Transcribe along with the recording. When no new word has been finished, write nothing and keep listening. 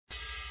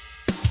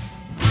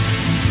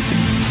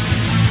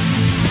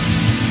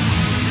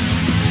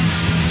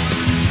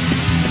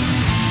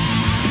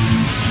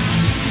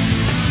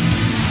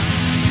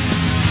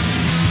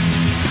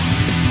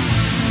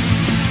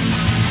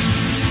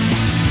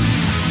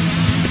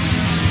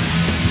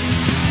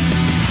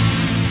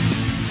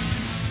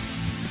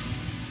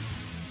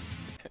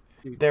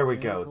There we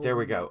Jenny go. told There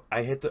we me. go.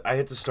 I hit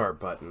the start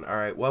button. All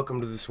right.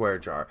 Welcome to the swear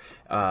jar.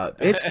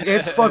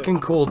 It's fucking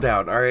cool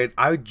down. All right.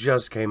 I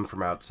just came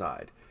from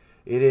outside.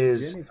 It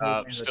is. Jenny told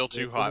me in the Still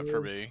too truck hot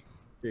for today, me.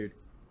 dude.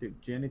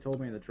 Dude, Jenny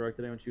told me in the truck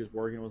today when she was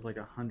working it was like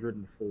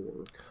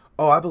 104.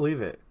 Oh, I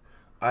believe it.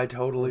 I I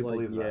totally was like,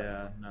 believe that.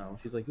 yeah, no.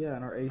 She's like, yeah,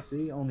 and our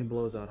AC only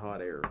blows out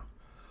hot air.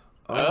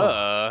 Oh.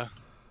 Uh.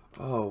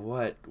 Oh.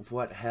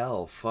 What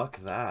hell? Fuck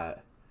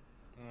that.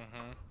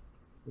 Mhm.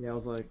 Yeah, I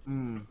was like,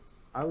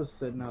 I was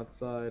sitting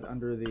outside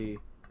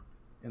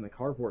in the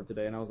carport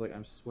today, and I was like,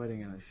 I'm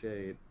sweating in the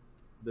shade.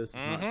 This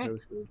is not Mhm.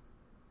 kosher.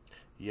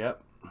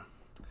 Yep.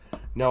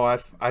 No,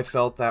 I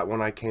felt that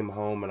when I came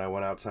home and I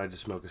went outside to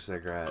smoke a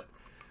cigarette,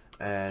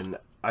 and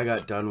I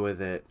got done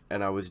with it,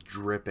 and I was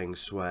dripping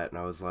sweat, and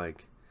I was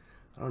like,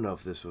 I don't know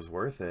if this was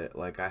worth it.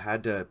 Like, I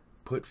had to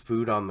put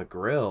food on the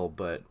grill,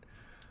 but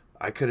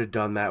I could have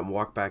done that and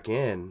walked back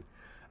in.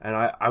 And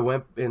I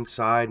went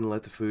inside and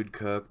let the food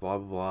cook, blah,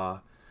 blah, blah.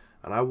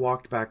 And I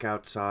walked back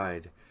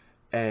outside,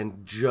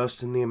 and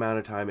just in the amount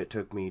of time it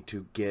took me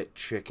to get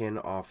chicken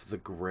off the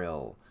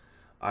grill,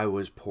 I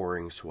was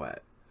pouring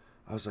sweat.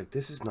 I was like,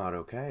 this is not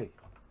okay.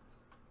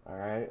 All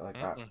right?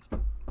 Mm-mm.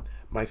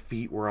 My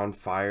feet were on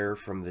fire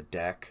from the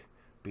deck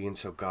being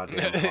so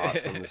goddamn hot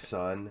from the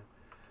sun.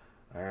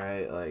 All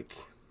right? Like,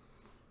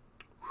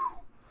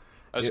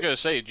 I was it, gonna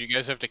say, do you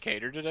guys have to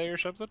cater today or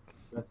something?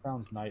 That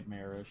sounds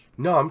nightmarish.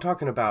 no, I'm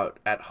talking about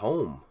at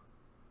home.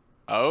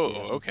 Oh, Yeah.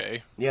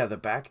 okay. Yeah, the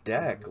back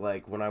deck.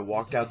 Like when I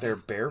walked out there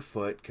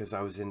barefoot because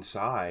I was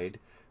inside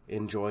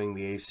enjoying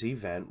the AC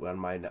vent on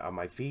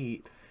my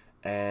feet,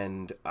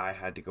 and I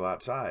had to go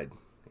outside.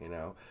 You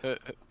know, Uh,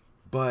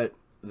 but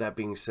that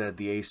being said,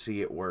 the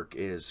AC at work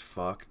is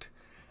fucked,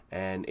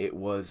 and it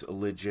was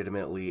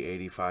legitimately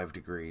 85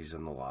 degrees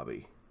in the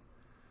lobby.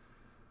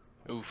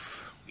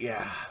 oof.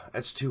 Yeah,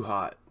 that's too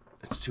hot.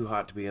 It's too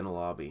hot to be in the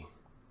lobby.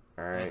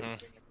 All right.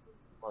 Mhm.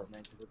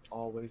 Apartment 'cause it's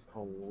always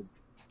cold.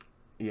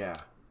 Yeah,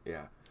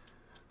 yeah.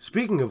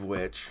 Speaking of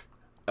which,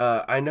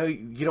 I know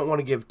you don't want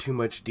to give too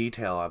much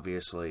detail,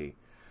 obviously,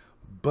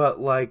 but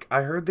like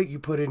I heard that you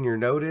put in your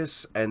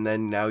notice and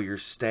then now you're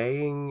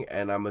staying,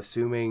 and I'm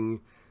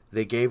assuming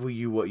they gave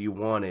you what you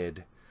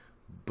wanted,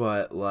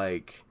 but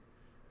like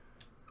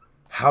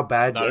how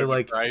bad? Not a good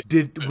Like price.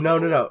 did no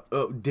no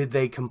no? Did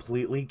they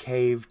completely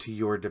cave to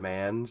your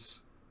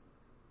demands?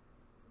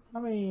 I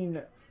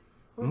mean,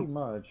 pretty Mm.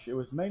 much. It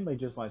was mainly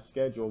just my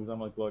schedule because I'm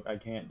like, look, I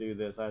can't do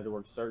this. I have to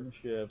work certain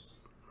shifts.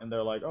 And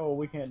they're like, oh,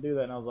 we can't do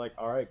that. And I was like,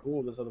 all right,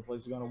 cool. This other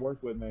place is going to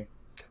work with me.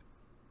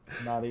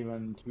 Not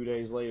even 2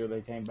 days later,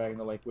 they came back and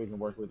they're like, we can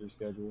work with your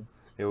schedule.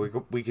 Yeah,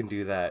 we can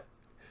do that.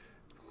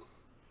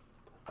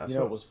 You That's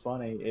know what what was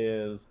funny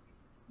is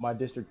my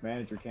district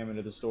manager came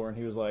into the store and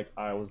he was like,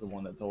 I was the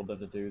one that told them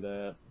to do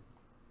that.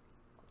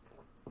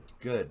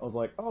 good. I was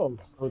like, oh,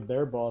 so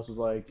their boss was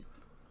like,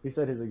 he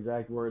said his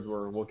exact words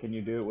were, well, can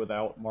you do it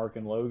without Mark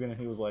and Logan? And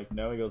he was like,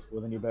 no. He goes,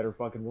 well, then you better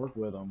fucking work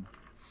with them.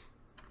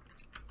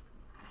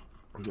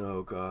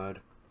 Oh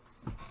God.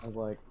 I was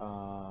like,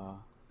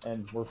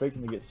 and we're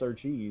fixing to get Sir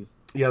Cheese.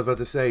 Yeah, I was about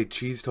to say,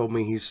 Cheese told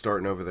me he's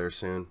starting over there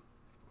soon.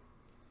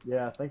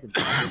 Yeah, I think it's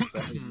this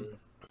Saturday.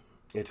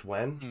 It's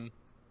when?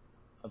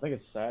 I think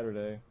it's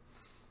Saturday.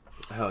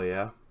 Hell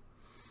yeah.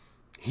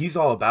 He's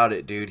all about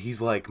it, dude.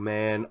 He's like,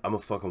 man, I'm gonna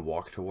fucking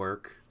walk to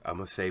work. I'm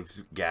gonna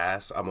save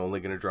gas. I'm only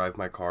gonna drive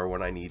my car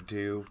when I need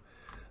to.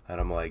 And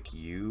I'm like,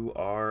 you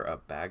are a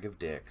bag of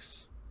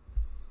dicks.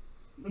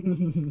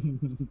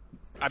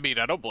 I mean,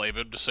 I don't blame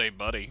him to save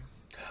money.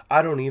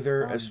 I don't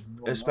either, More money,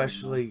 man.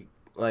 especially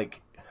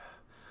like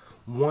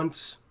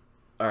once.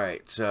 All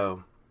right,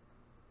 so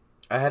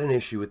I had an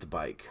issue with the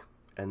bike,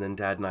 and then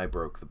Dad and I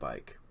broke the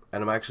bike.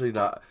 And I'm actually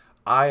not.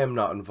 I am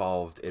not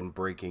involved in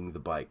breaking the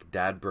bike.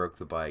 Dad broke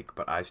the bike,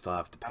 but I still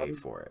have to How pay did,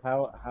 for it.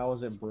 how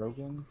is it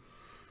broken?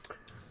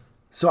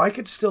 So I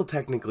could still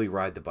technically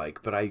ride the bike,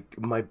 but I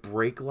my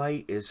brake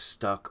light is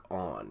stuck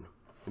on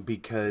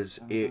because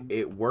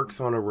it works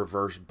on a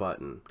reverse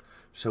button.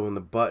 So when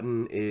the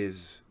button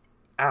is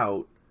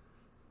out,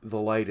 the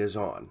light is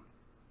on.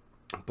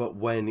 But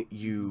when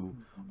you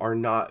are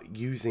not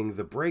using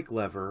the brake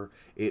lever,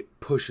 it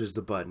pushes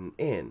the button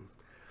in.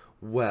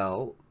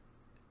 Well,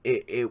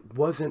 it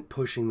wasn't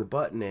pushing the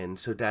button in,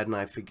 so Dad and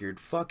I figured,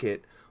 fuck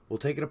it, we'll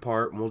take it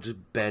apart and we'll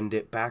just bend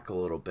it back a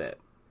little bit.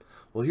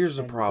 Well, here's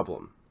the And you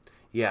problem.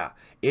 Yeah,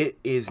 it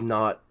is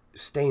not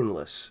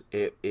stainless.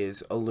 It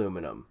is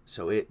aluminum.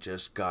 So it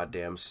just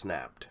goddamn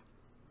snapped.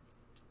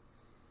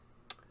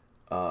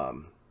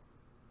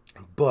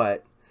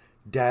 But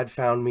Dad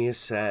found me a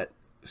set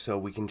so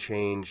we can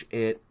change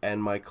it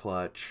and my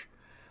clutch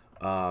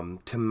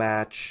to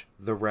match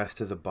the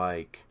rest of the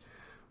bike,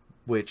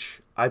 which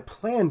I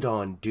planned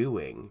on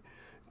doing,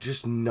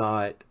 just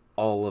not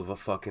all of a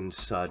fucking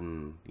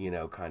sudden,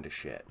 kind of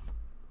shit.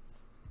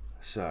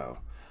 So,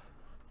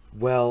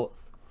 well,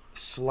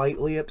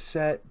 slightly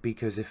upset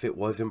because if it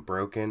wasn't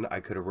broken, I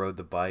could have rode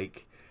the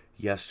bike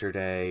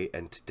yesterday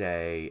and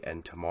today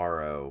and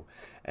tomorrow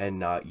and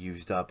not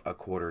used up a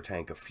quarter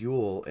tank of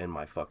fuel in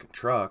my fucking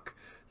truck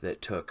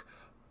that took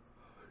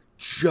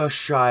just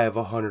shy of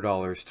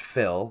 $100 to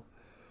fill.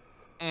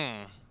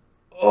 Mm.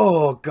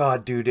 Oh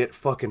god, dude, it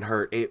fucking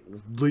hurt. It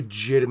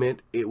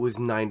was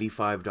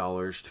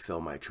 $95 to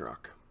fill my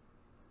truck.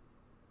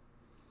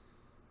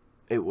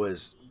 It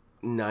was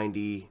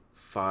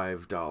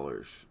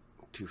 $95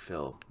 to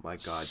fill my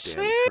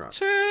goddamn truck.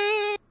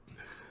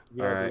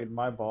 Yeah, Alright. dude,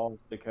 my boss,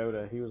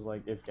 Dakota, he was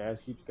like, if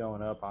gas keeps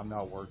going up, I'm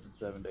not working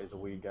 7 days a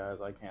week,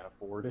 guys. I can't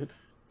afford it.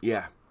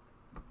 Yeah.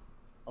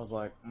 I was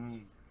like,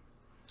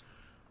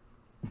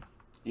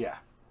 Yeah.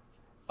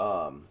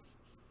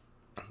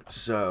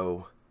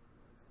 So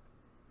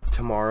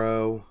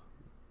tomorrow,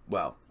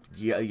 well,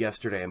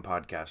 yesterday in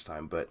podcast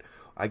time, but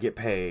I get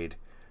paid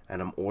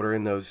and I'm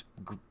ordering those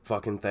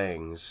fucking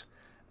things,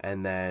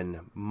 and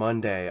then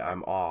Monday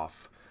I'm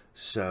off.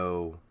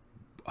 So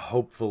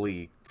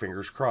hopefully,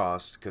 fingers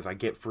crossed, because I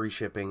get free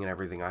shipping and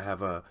everything.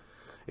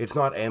 It's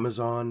not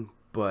Amazon,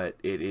 but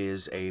it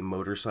is a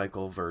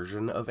motorcycle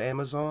version of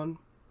Amazon,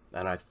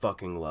 and I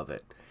fucking love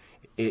it.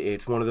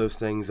 It's one of those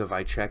things of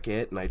I check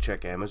it and I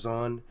check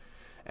Amazon,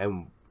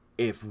 and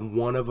if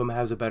one of them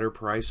has a better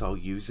price, I'll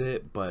use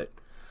it, but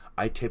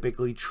I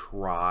typically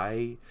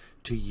try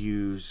to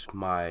use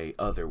my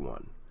other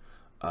one.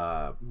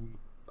 I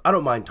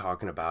don't mind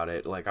talking about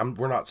it. Like,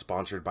 we're not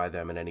sponsored by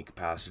them in any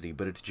capacity,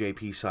 but it's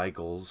JP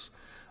Cycles.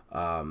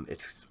 I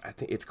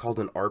think it's called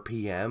an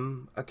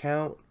RPM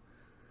account.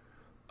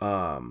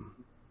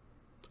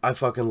 I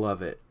fucking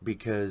love it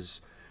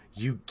because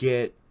you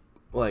get,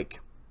 like,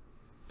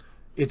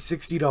 it's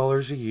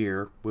 $60 a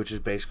year, which is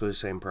basically the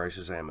same price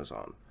as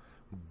Amazon.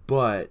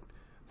 But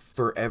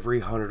for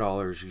every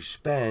 $100 you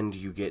spend,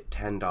 you get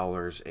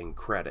 $10 in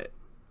credit.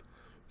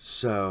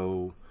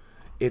 So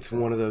it's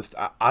one of those.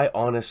 I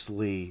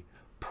honestly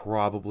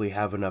probably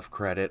have enough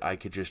credit. I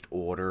could just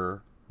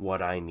order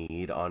what I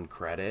need on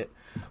credit.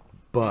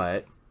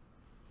 But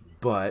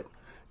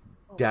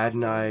Dad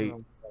and I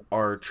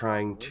are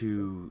trying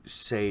to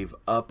save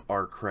up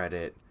our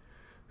credit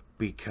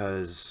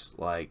because,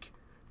 like,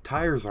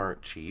 tires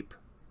aren't cheap.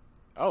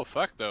 Oh,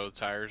 fuck those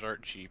tires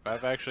aren't cheap.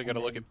 I've actually got to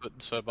look at putting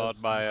some on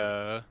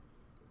my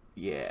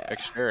Yeah.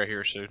 Xterra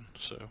here soon.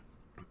 So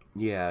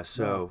Yeah,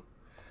 so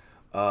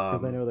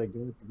because they know they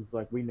good. It's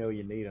like, we know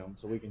you need them,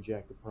 so we can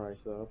jack the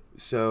price up.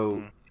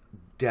 So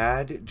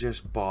Dad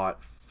just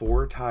bought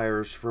 4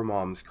 tires for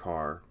Mom's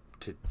car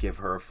to give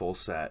her a full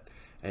set,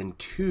 and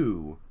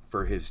 2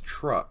 for his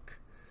truck.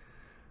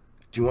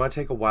 Do you want to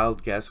take a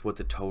wild guess what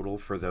the total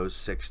for those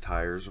 6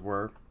 tires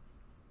were?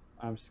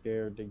 I'm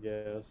scared to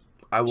guess.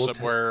 I will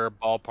somewhere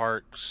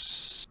ballpark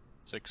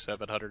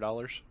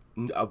 $600-700.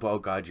 Oh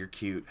god, you're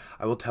cute.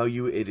 I will tell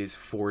you it is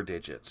 4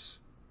 digits.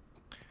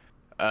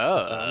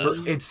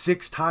 Oh. It's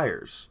 6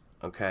 tires,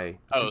 okay?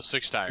 Oh,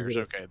 6 tires.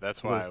 Okay,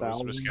 that's why I was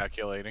 1,000?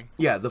 miscalculating.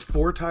 Yeah, the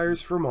 4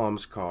 tires for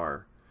Mom's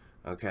car,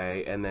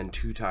 okay, and then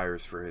 2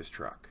 tires for his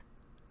truck.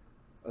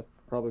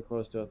 Probably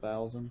close to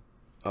 1,000.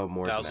 Oh,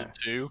 more than that.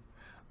 1,002.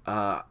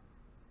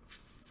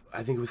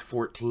 I think it was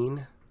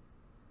 14.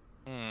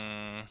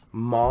 Hmm.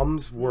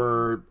 Mom's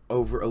were a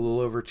little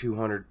over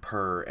 200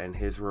 per, and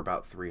his were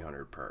about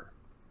 300 per.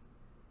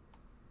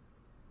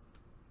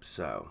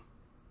 So,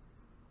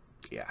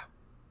 yeah,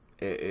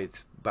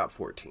 it's about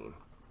 14.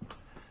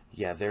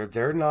 Yeah,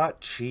 they're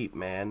not cheap,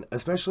 man.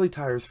 Especially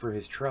tires for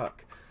his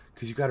truck,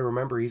 because you got to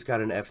remember he's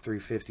got an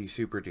F-350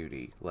 Super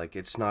Duty. Like,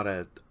 it's not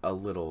a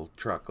little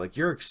truck. Like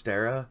your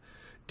Xterra,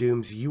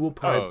 Dooms, you will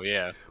probably. Oh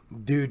yeah.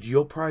 Dude,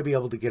 you'll probably be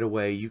able to get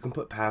away. You can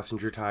put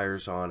passenger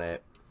tires on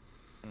it.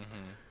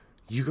 Mm-hmm.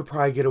 You could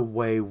probably get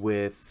away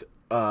with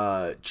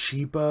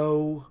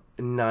cheapo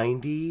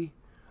 90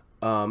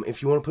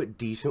 if you want to put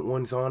decent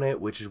ones on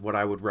it, which is what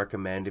I would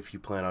recommend if you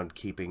plan on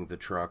keeping the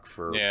truck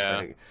for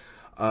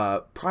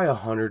probably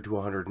 100 to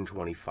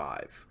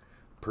 125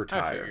 per I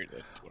tire. figured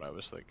that's what I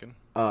was thinking.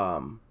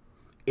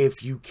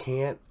 If you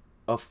can't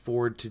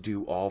afford to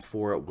do all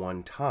 4 at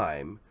one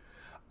time,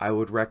 I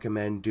would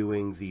recommend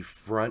doing the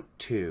front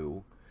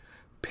 2,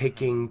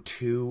 picking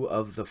 2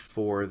 of the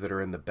 4 that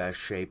are in the best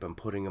shape and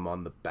putting them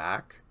on the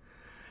back,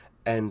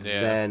 and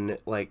then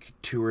like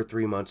 2 or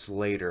 3 months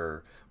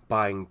later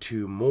buying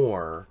 2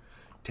 more,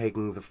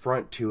 taking the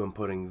front 2 and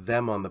putting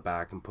them on the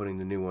back and putting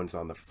the new ones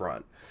on the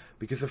front,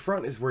 because the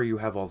front is where you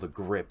have all the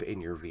grip in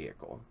your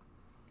vehicle.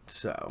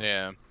 So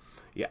yeah,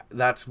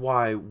 that's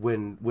why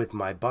with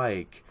my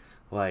bike,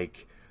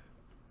 like,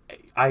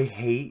 I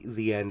hate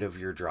the end of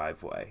your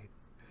driveway.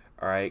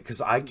 All right, because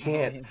I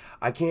can't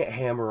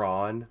hammer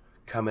on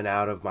coming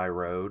out of my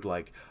road.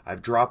 Like, I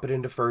drop it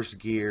into first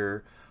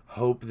gear,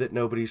 hope that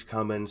nobody's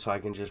coming so I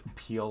can just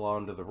peel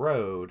onto the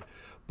road,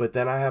 but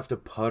then I have to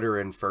putter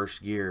in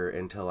first gear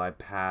until I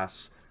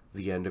pass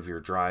the end of your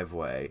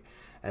driveway,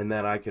 and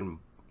then I can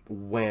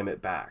wham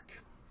it back.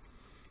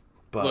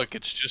 But look,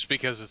 it's just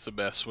because it's a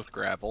mess with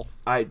gravel.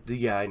 I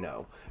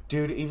know.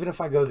 Dude, even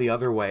if I go the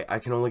other way, I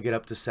can only get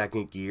up to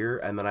second gear,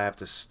 and then I have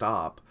to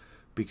stop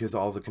because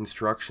all the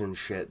construction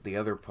shit the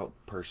other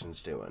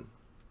person's doing.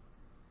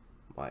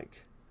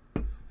 Like,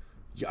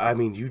 I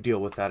mean, you deal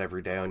with that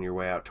every day on your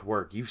way out to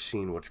work. You've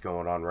seen what's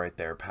going on right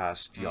there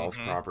past y'all's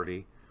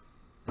property.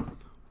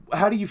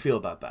 How do you feel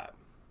about that?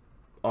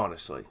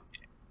 Honestly,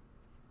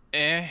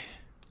 Eh,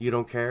 you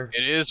don't care?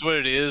 it is what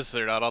it is.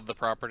 They're not on the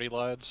property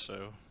line,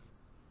 so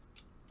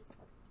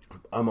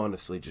I'm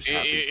honestly just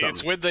happy it's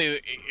something.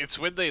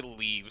 when they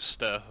leave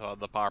stuff on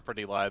the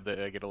property line that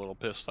I get a little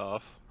pissed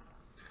off.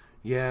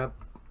 Yeah,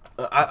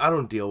 I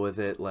don't deal with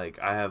it. Like,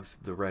 I have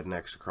the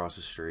rednecks across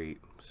the street,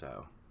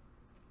 so.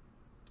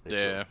 It's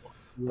Yeah.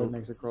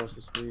 Rednecks across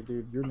the street,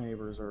 dude. Your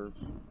neighbors are,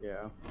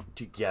 yeah.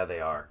 yeah, they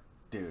are.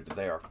 Dude,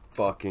 they are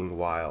fucking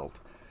wild.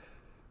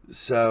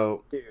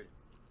 So, Dude,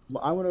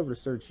 I went over to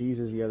Sir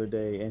Cheese's the other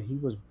day, and he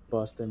was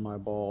busting my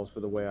balls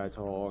for the way I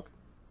talk.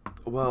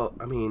 well,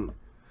 I mean,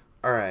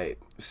 alright.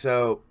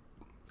 So,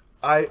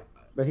 I.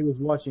 But he was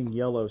watching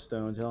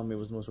Yellowstone, telling me it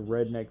was the most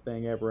redneck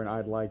thing ever, and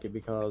I'd like it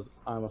because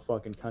I'm a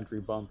fucking country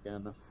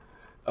bumpkin.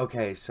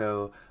 Okay,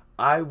 so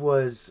I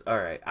was.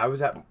 Alright, I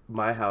was at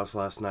my house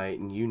last night,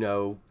 and you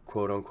know,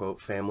 quote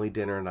unquote, family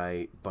dinner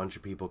night, bunch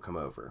of people come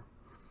over.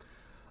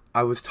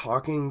 I was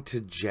talking to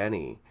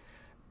Jenny,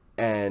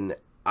 and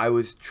I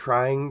was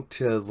trying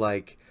to,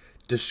 like,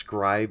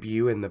 describe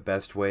you in the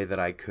best way that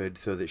I could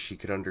so that she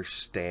could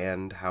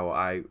understand how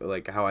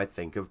I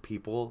think of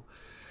people.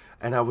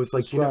 And I was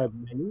like, Describe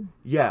me.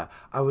 yeah,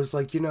 I was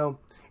like,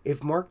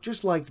 if Mark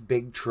just liked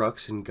big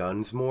trucks and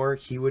guns more,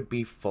 he would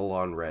be full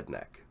on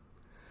redneck.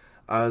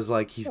 I was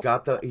like, he's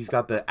got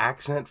the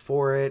accent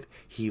for it.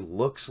 He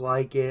looks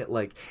like it.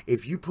 Like,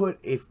 if you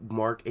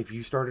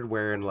started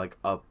wearing like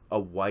a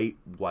white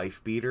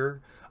wife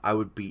beater, I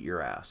would beat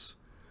your ass.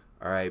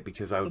 All right,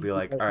 because I would be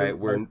like, all right,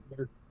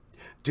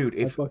 dude, I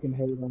if fucking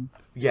hate him.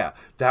 yeah,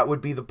 that would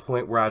be the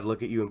point where I'd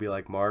look at you and be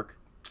like, Mark,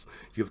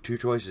 you have two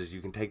choices. You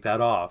can take that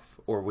off,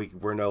 or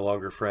we're no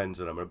longer friends,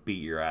 and I'm gonna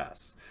beat your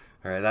ass.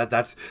 All right,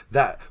 that's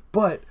that.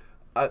 But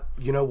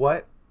you know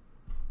what?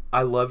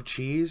 I love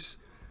Cheese.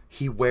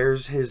 He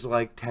wears his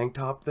like tank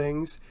top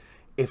things.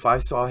 If I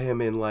saw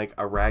him in like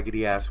a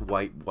raggedy ass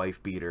white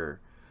wife beater,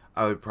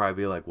 I would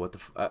probably be like, "What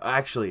the?"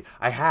 Actually,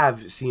 I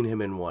have seen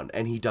him in one,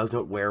 and he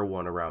doesn't wear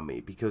one around me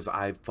because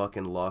I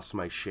fucking lost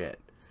my shit.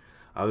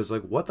 I was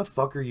like, "What the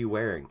fuck are you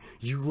wearing?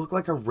 You look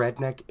like a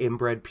redneck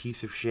inbred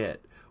piece of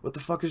shit. What the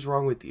fuck is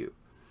wrong with you?"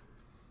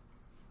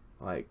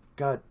 Like,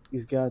 God,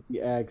 He's got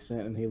the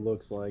accent, and he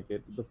looks like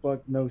it. The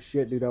fuck? No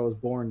shit, dude. I was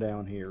born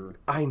down here.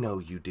 I know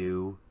you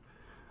do.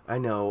 I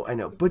know.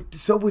 But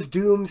so was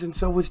Dooms, and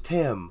so was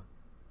Tim.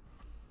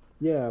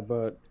 Yeah,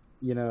 but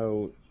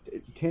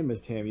Tim is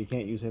Tim. You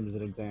can't use him as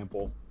an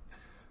example.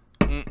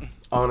 Mm.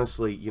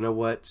 Honestly, you know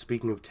what?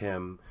 Speaking of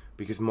Tim,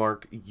 because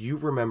Mark, you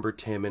remember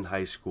Tim in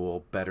high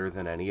school better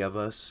than any of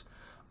us.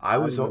 I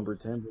remember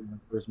Tim when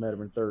I first met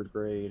him in third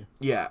grade.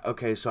 Yeah,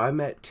 okay, so I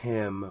met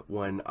Tim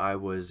when I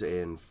was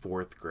in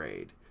fourth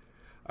grade.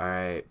 All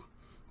right.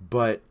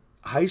 But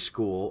high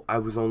school, I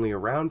was only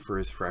around for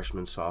his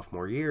freshman,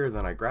 sophomore year.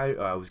 Then I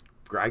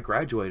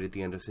graduated at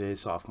the end of his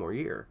sophomore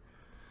year.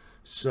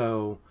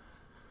 So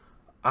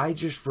I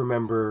just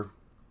remember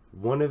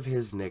one of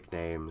his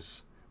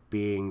nicknames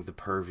being the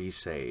Pervy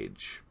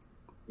Sage.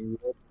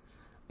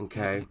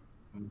 Okay.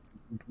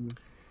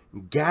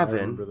 I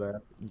remember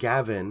that.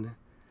 Gavin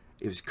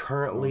is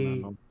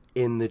currently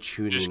in the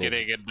tuning. Just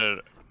getting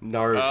into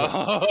Naruto.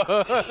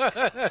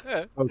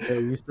 Oh. Okay,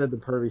 you said the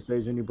Pervy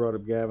Sage and you brought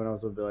up Gavin. I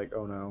was gonna be like,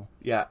 oh no.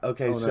 Yeah.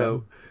 Okay. Oh, no.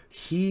 So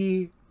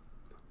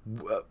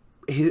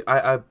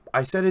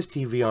I set his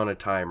TV on a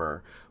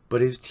timer,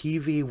 but his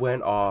TV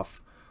went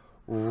off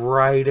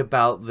right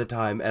about the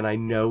time, and I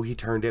know he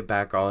turned it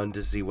back on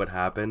to see what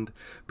happened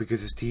because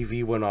his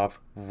TV went off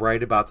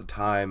right about the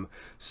time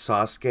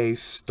Sasuke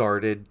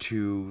started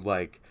to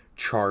like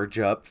charge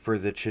up for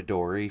the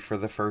Chidori for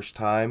the first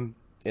time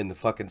in the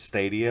fucking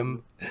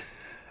stadium.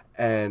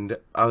 And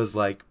I was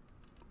like,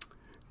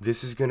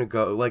 this is gonna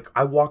go, like,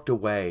 I walked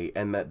away,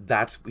 and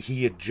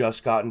he had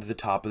just gotten to the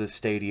top of the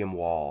stadium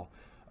wall,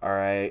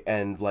 alright,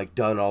 and like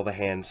done all the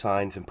hand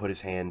signs and put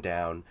his hand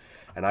down,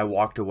 and I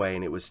walked away,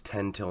 and it was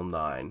 10 till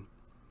 9,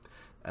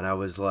 and I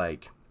was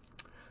like,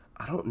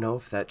 I don't know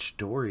if that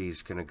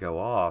story's gonna go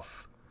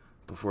off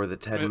before the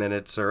 10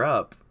 minutes are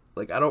up.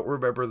 Like, I don't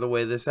remember the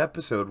way this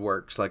episode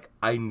works. Like,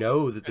 I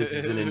know that this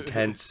is an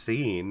intense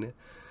scene,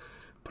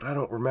 but I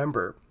don't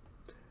remember.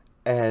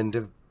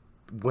 And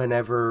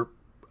whenever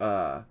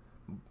I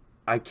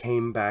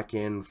came back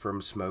in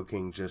from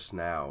smoking just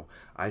now,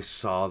 I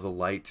saw the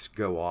lights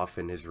go off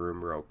in his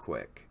room real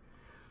quick.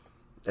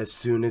 As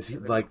soon as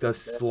the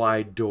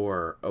slide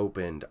door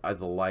opened,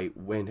 the light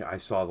when I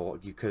saw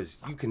because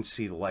you can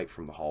see the light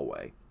from the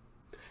hallway,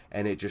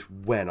 and it just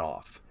went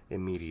off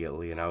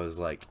immediately, and I was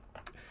like,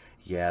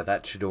 yeah,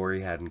 that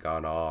Chidori hadn't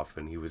gone off,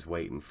 and he was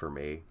waiting for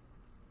me.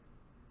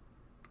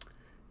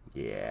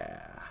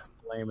 Yeah.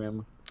 Blame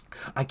him.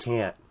 I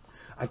can't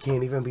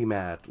even be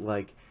mad.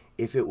 Like,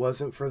 if it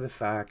wasn't for the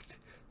fact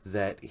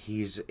that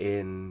he's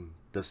in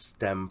the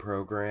STEM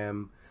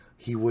program,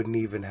 he wouldn't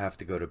even have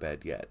to go to bed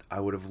yet. I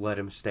would have let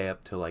him stay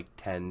up till like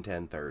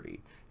 10:30.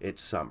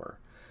 It's summer.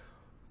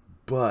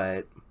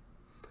 But,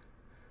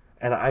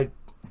 and I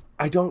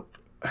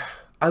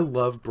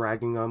love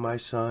bragging on my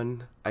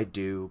son. I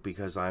do,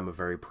 because I'm a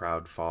very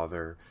proud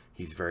father,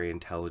 He's very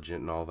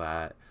intelligent and all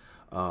that.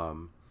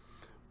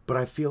 But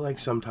I feel like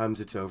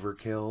sometimes it's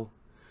overkill.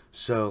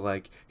 So,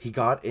 like, he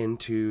got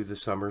into the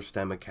Summer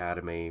STEM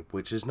Academy,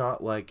 which is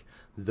not, like,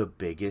 the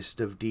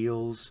biggest of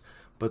deals,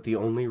 but the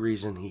only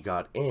reason he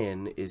got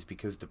in is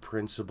because the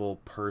principal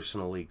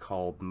personally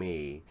called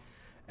me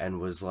and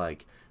was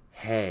like,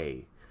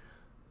 hey,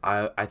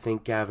 I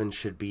think Gavin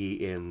should be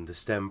in the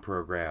STEM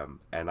program.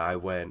 And I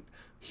went,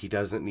 he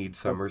doesn't need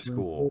summer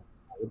school.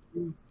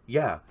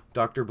 Yeah,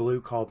 Dr.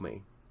 Blue called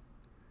me.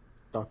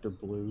 Dr.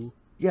 Blue?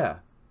 Yeah.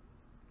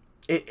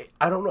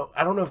 I don't know.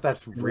 I don't know if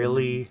that's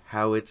really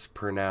how it's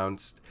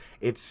pronounced.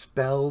 It's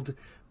spelled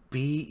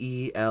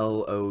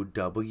Below,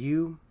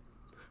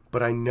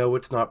 but I know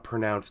it's not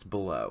pronounced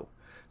below.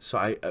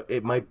 So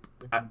it might.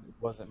 It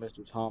wasn't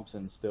Mr.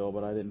 Thompson still,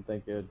 but I didn't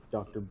think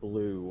Dr.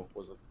 Blue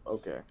was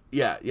okay.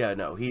 Yeah,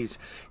 no,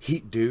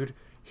 dude,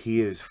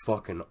 he is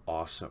fucking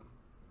awesome.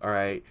 All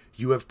right,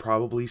 you have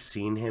probably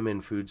seen him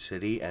in Food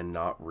City and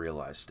not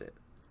realized it.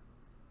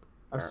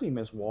 I've seen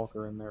Miss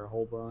Walker in there a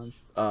whole bunch.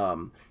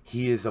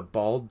 He is a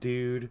bald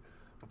dude,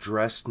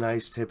 dressed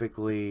nice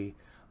typically.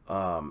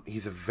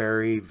 He's a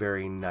very,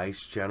 very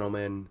nice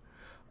gentleman.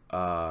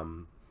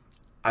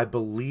 I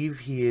believe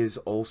he is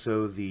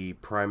also the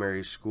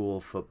primary school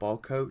football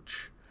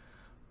coach.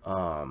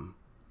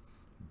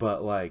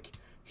 But like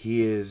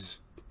he's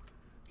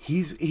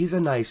a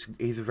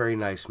very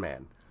nice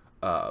man.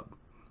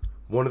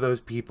 One of those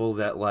people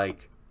that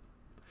like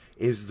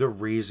is the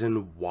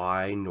reason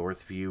why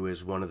Northview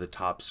is one of the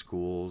top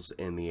schools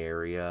in the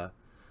area,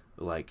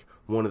 like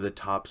one of the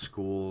top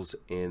schools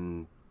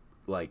in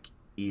like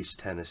East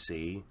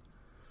Tennessee.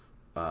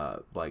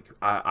 Like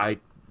I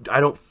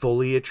don't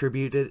fully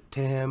attribute it to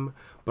him,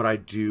 but I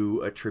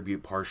do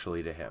attribute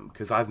partially to him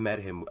because I've met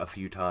him a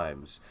few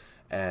times,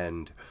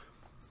 and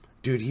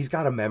dude, he's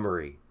got a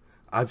memory.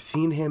 I've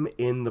seen him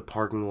in the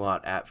parking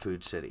lot at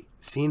Food City.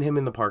 Seen him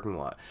in the parking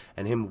lot,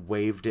 and him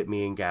waved at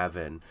me and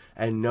Gavin,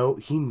 and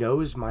he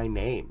knows my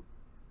name.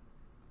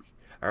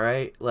 All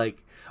right?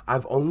 Like,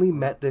 I've only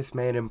met this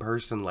man in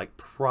person, like,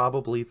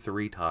 probably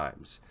 3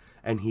 times,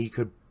 and he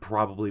could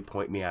probably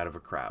point me out of a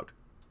crowd.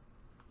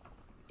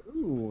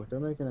 Ooh, they're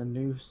making a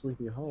new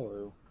Sleepy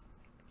Hollow.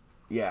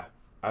 Yeah,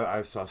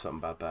 I saw something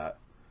about that.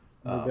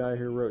 The guy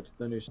who wrote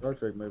the new Star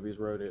Trek movies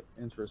wrote it.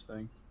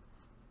 Interesting.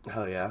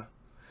 Hell yeah.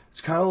 It's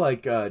kind of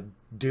like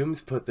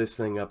Dooms put this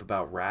thing up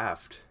about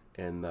Raft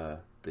in the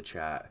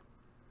chat.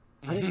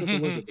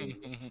 I'm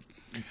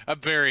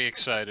very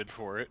excited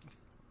for it.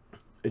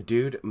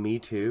 Dude, me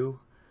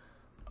too.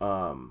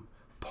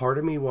 Part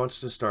of me wants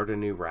to start a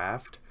new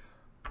Raft.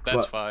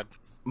 That's fine.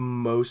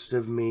 Most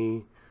of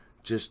me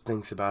just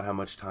thinks about how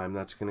much time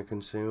that's going to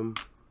consume.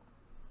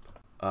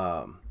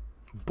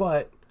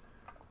 But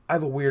I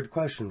have a weird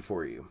question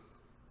for you.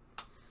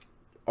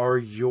 Are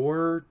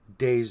your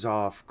days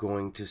off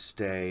going to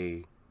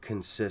stay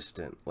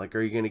consistent? Like,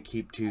 are you going to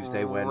keep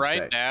Tuesday,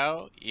 Wednesday? Right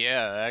now,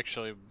 yeah,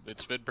 actually,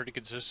 it's been pretty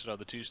consistent on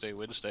the Tuesday,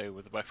 Wednesday,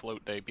 with my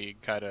float day being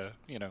kind of,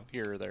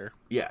 here or there.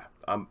 Yeah,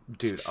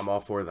 dude, I'm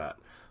all for that.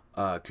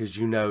 Because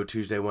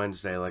Tuesday,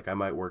 Wednesday, like, I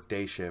might work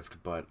day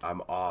shift, but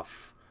I'm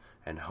off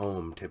and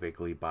home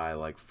typically by,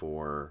 like,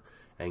 4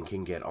 and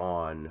can get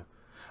on.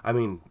 I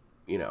mean,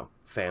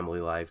 family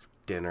life,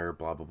 dinner,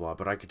 blah, blah, blah,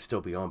 but I could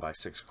still be on by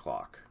 6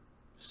 o'clock.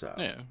 So,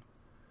 yeah.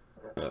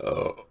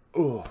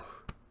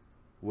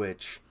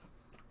 Which,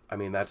 I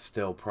mean, that's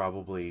still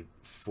probably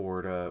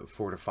 4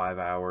 to 5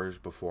 hours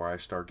before I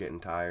start getting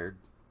tired.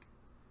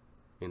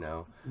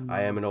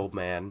 I am an old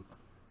man.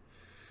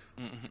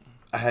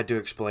 I had to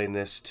explain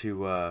this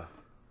to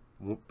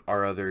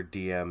our other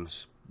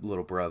DM's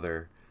little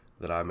brother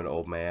that I'm an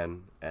old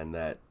man and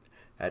that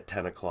at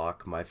 10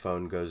 o'clock my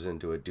phone goes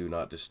into a do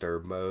not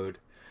disturb mode,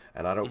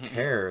 and I don't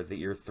care that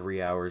you're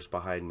 3 hours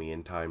behind me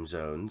in time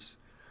zones.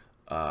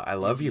 I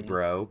love you,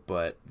 bro,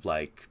 but,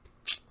 like,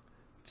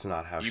 it's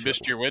not how you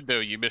missed your window.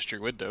 You missed your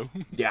window.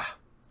 Yeah.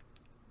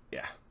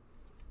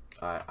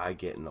 I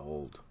getting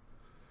old.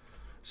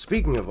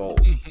 Speaking of old,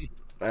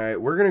 all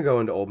right, we're going to go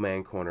into Old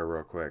Man Corner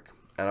real quick,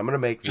 and I'm going to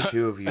make the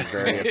two of you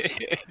very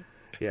upset.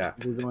 Yeah.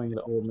 We're going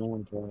into Old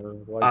Man Corner.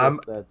 Well,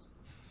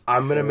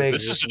 I'm going to make...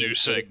 This is a new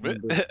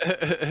segment.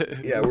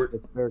 Yeah,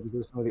 it's fair because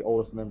we're some of the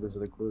oldest members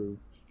of the crew.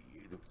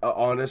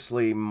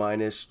 Honestly,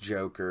 minus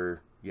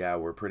Joker... Yeah,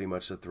 we're pretty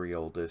much the 3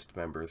 oldest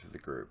members of the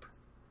group.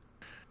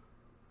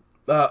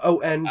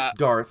 And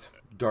Darth.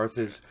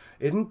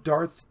 Isn't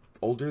Darth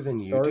older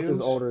than you? Darth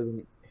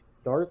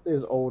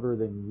is older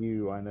than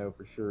you. I know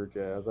for sure,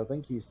 Jazz. I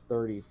think he's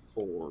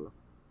 34.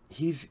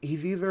 He's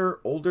either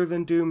older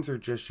than Dooms or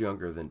just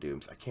younger than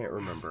Dooms. I can't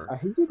remember.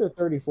 He's either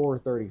 34 or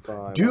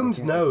 35.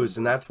 Dooms knows,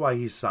 and that's why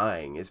he's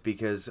sighing. It's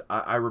because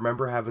I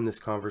remember having this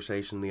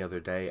conversation the other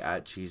day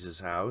at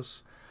Cheese's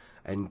house,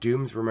 and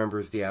Dooms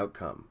remembers the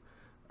outcome.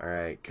 All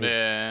right,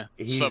 yeah,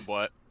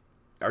 somewhat.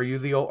 Are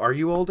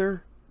you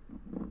older?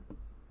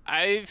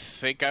 I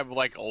think I'm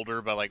like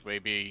older by like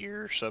maybe a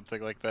year or something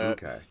like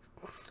that. Okay,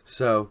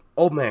 so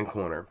Old Man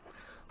Corner.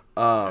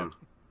 Oh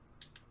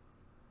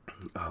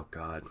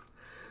God,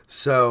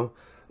 so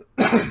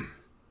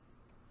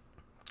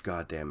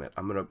God damn it.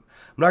 I'm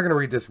not gonna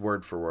read this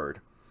word for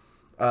word.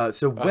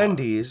 So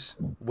Wendy's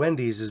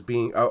is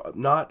being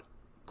not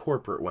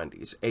corporate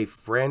Wendy's, a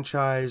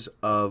franchise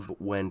of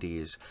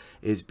Wendy's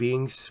is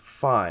being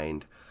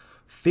fined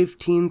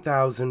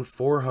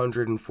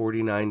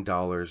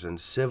 $15,449 in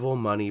civil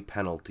money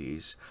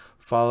penalties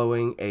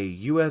following a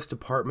U.S.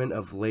 Department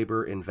of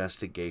Labor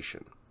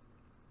investigation.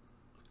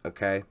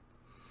 Okay?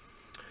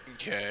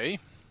 Okay.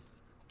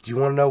 Do you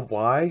want to know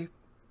why?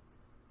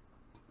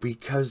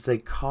 Because they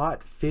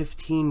caught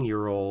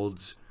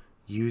 15-year-olds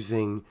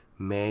using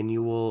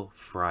manual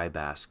fry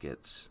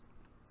baskets.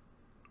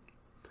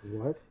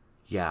 What?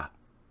 Yeah,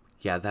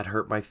 that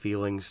hurt my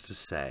feelings to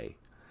say.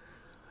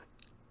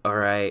 All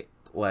right,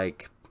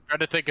 like, I'm trying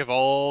to think of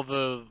all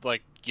the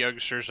like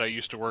youngsters I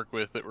used to work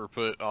with that were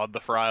put on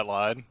the fry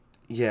line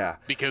yeah.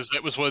 because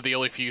that was one of the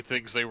only few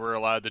things they were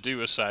allowed to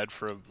do aside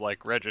from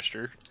like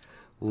register.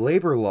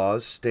 Labor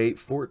laws state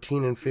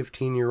 14 and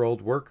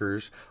 15-year-old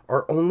workers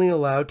are only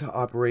allowed to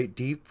operate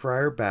deep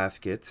fryer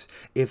baskets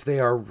if they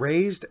are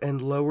raised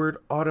and lowered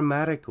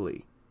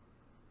automatically.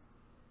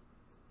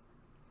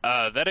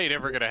 That ain't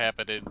ever gonna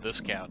happen in this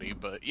county,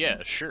 but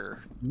yeah,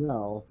 sure.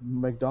 No,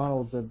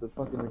 McDonald's at the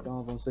fucking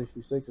McDonald's on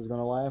 66 is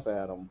gonna laugh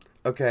at them.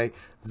 Okay,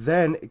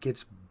 then it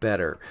gets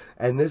better.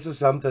 And this is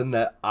something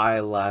that I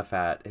laugh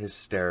at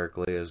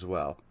hysterically as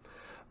well.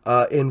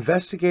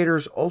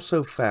 Investigators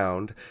also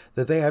found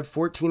that they had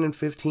 14 and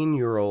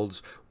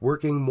 15-year-olds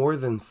working more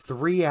than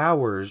 3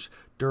 hours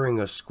during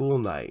a school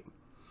night.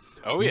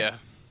 Oh yeah.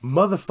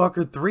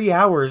 Motherfucker, 3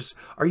 hours?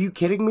 Are you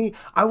kidding me?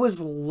 I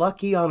was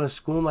lucky on a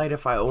school night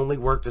if I only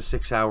worked a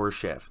 6-hour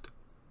shift.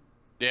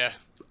 Yeah.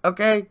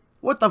 Okay?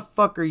 What the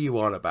fuck are you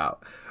on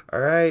about?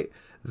 Alright?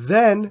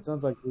 Then, It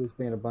sounds like he was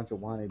being a bunch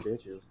of whiny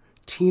bitches.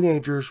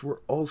 teenagers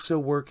were also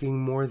working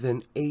more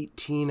than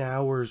 18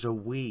 hours a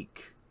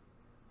week.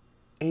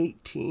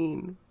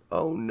 18.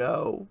 Oh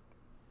no.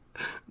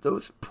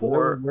 Those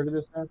poor... Where did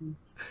this happen?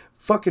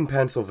 Fucking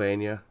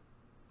Pennsylvania.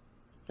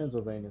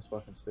 Pennsylvania's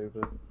fucking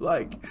stupid.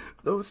 Like,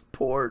 those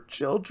poor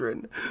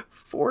children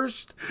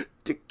forced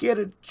to get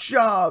a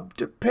job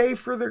to pay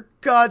for their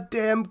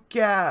goddamn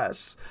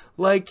gas.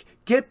 Like,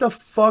 get the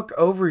fuck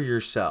over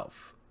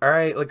yourself.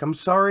 Alright? Like, I'm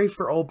sorry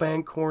for Old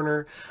Bank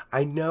Corner.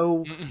 I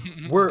know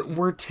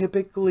we're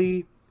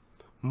typically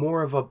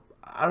more of a...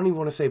 I don't even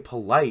want to say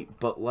polite,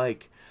 but,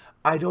 like,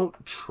 I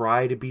don't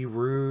try to be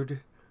rude.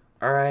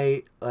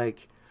 Alright?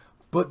 Like...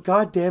 But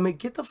god damn it,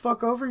 get the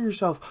fuck over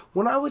yourself.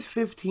 When I was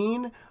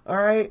 15,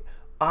 alright,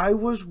 I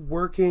was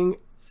working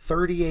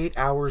 38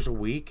 hours a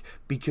week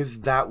because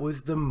that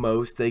was the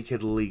most they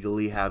could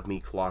legally have me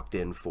clocked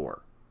in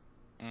for.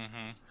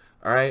 Mm-hmm.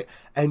 Alright?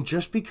 And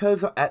just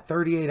because at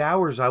 38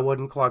 hours I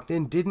wasn't clocked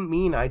in didn't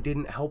mean I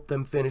didn't help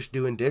them finish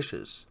doing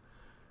dishes.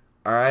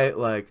 Alright?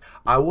 Like,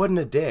 I wasn't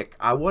a dick.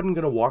 I wasn't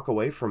gonna walk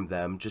away from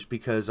them just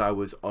because I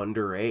was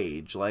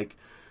underage. Like,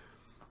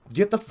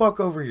 get the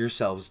fuck over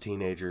yourselves,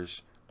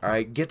 teenagers.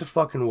 Alright, get to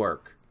fucking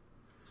work.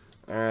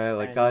 Alright,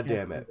 like, god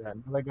damn it.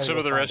 Some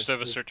of the rest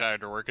of us are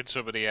tired of working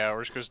so many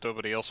hours because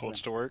nobody else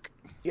wants to work.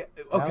 Yeah,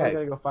 Now we okay,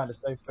 gotta go find a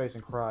safe space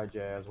and cry,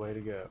 Jazz. Way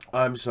to go.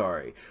 I'm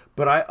sorry.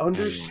 But I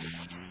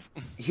understand.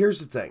 Here's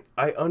the thing.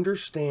 I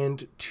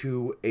understand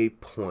to a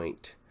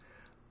point,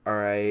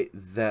 alright,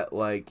 that,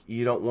 like,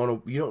 you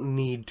don't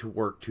need to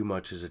work too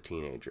much as a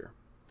teenager.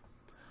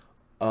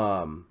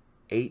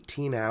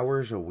 18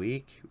 hours a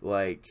week?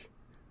 Like...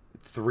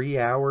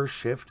 3-hour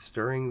shifts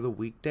during the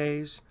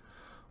weekdays?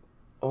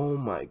 Oh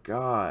my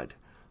god.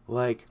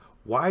 Like,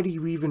 why do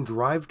you even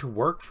drive to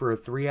work for a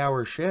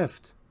 3-hour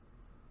shift?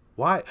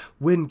 Why?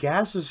 When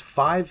gas is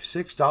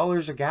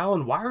 $5-6 a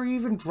gallon, why are you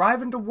even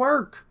driving to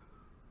work?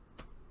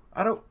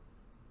 I don't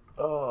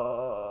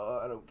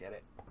get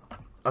it.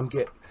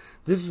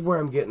 This is where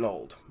I'm getting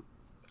old.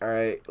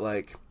 Alright,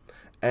 like,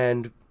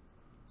 and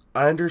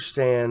I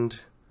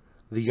understand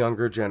the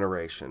younger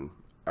generation,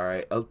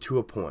 alright, to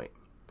a point.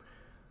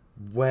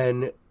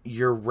 When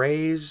you're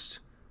raised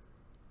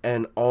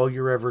and all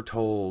you're ever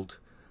told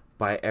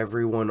by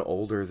everyone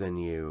older than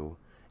you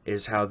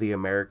is how the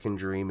American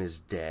dream is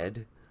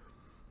dead,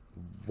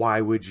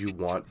 why would you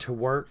want to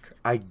work?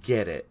 I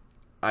get it.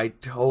 I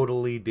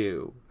totally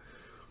do.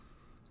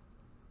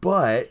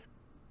 But,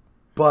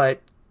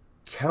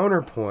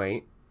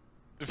 counterpoint,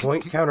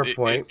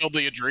 counterpoint. It's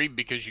only a dream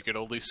because you can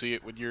only see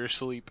it when you're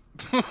asleep.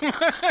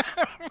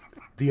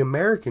 The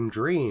American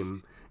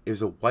dream is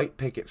a white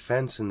picket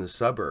fence in the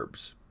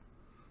suburbs.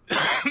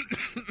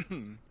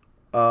 I'm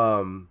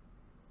From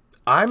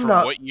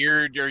not... what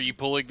year are you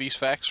pulling these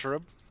facts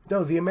from?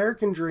 No, the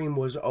American dream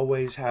was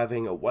always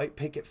having a white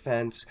picket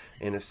fence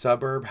in a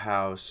suburb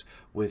house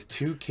with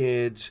 2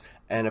 kids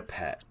and a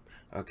pet.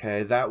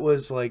 Okay, that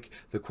was like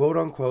the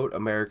quote-unquote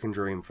American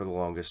dream for the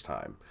longest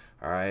time.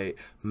 Alright,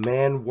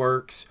 man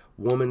works,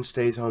 woman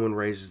stays home and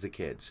raises the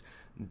kids.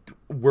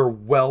 We're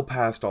well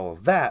past all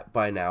of that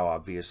by now,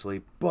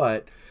 obviously,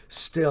 but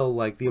still,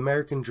 like, the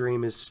American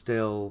dream is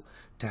still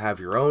to have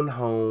your own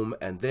home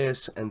and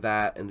this and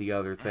that and the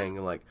other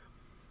thing. Like,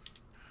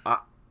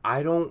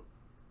 I don't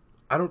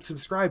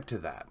subscribe to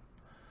that.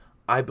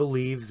 I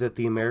believe that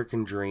the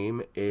American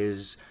dream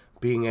is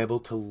being able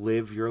to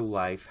live your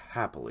life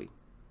happily.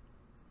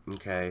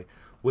 Okay?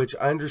 Which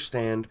I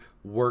understand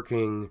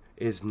working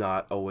is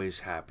not always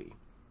happy.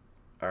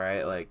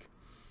 Alright? Like,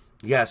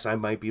 yes, I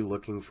might be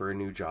looking for a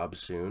new job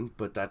soon,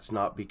 but that's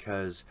not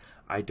because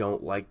I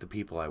don't like the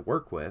people I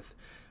work with.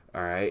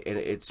 Alright? And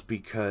it's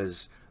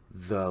because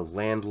the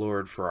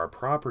landlord for our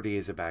property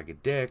is a bag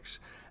of dicks,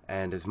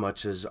 and as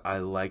much as I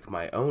like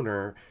my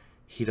owner,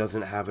 he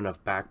doesn't have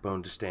enough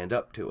backbone to stand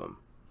up to him.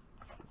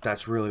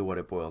 That's really what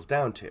it boils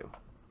down to.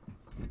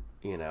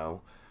 You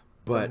know?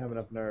 Don't But, have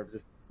enough nerve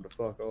just to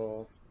fuck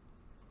off.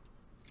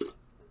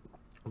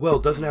 well,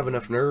 it doesn't have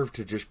enough nerve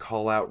to just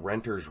call out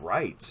renters'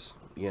 rights.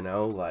 You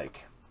know?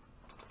 Like,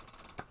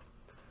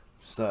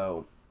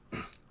 so,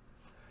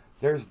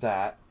 there's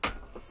that.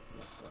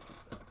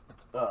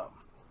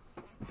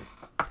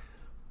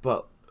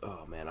 But,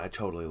 oh man, I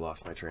totally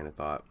lost my train of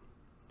thought.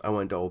 I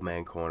went to Old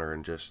Man Corner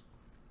and just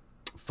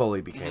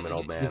fully became an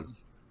old man.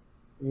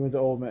 You went to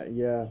old man.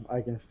 Yeah,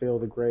 I can feel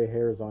the gray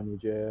hairs on you,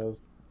 Jazz.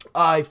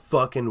 I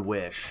fucking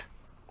wish.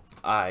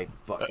 I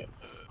fucking...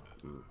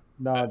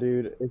 Nah,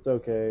 dude, it's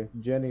okay.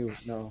 Jenny,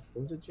 no,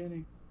 was it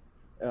Jenny?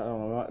 I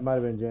don't know. It might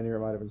have been Jenny or it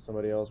might have been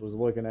somebody else. Was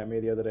looking at me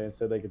the other day and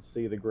said they could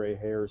see the gray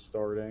hairs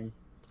starting.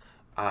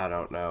 I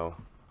don't know.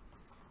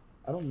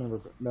 I don't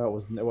remember. No, it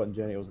wasn't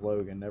Jenny. It was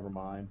Logan. Never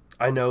mind.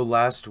 I know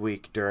last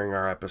week during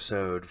our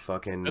episode,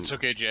 fucking... That's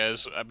okay,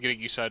 Jazz. I'm getting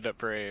you signed up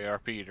for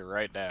AARP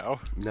right now.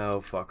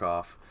 No, fuck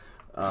off.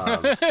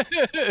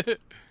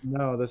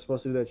 No, they're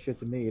supposed to do that shit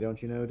to me.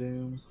 Don't you know,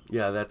 Dooms?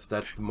 Yeah, that's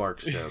the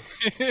Mark's joke,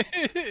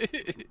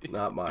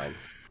 not mine.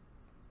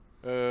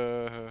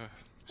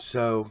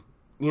 So,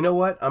 you know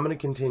what? I'm gonna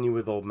continue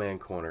with Old Man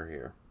Corner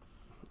here.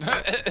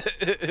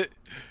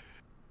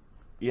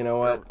 You know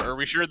what? Are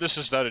we sure this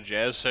is not a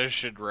jazz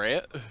session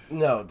rant?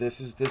 No,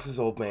 this is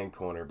Old Man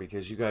Corner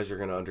because you guys are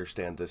gonna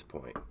understand this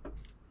point.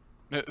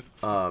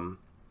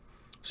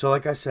 So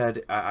like I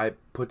said, I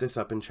put this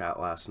up in chat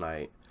last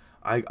night.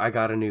 I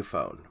got a new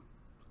phone.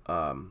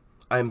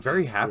 I'm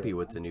very happy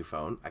with the new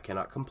phone. I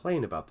cannot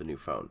complain about the new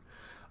phone.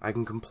 I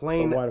can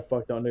complain. But why the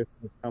fuck don't new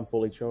phones come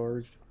fully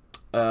charged?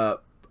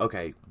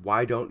 Okay,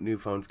 why don't new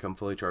phones come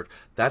fully charged?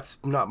 That's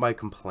not my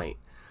complaint.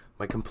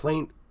 My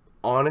complaint,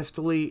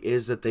 honestly,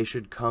 is that they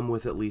should come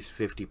with at least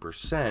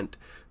 50%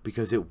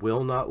 because it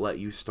will not let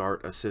you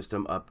start a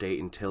system update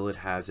until it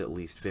has at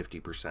least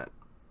 50%.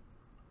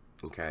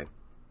 Okay?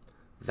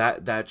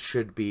 That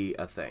should be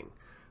a thing.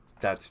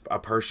 That's a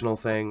personal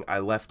thing. I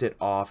left it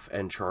off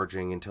and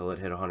charging until it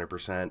hit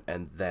 100%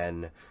 and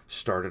then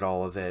started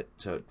all of it,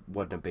 so it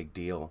wasn't a big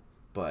deal.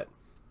 But,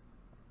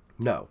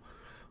 no.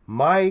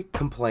 My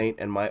complaint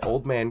and my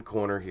old man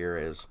corner here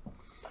is,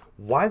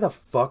 why the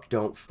fuck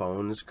don't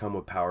phones come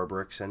with power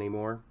bricks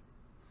anymore?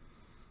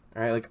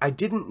 Alright, like, I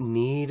didn't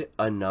need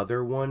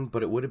another one,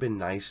 but it would have been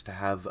nice to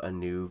have a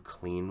new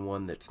clean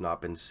one that's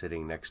not been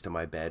sitting next to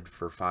my bed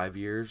for 5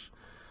 years.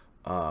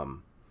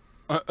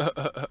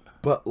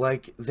 But,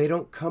 like, they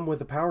don't come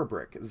with a power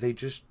brick. They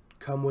just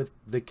come with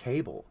the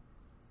cable.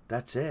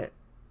 That's it.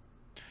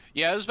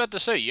 Yeah, I was about to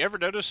say, you ever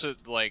notice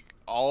that, like,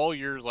 all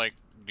your, like,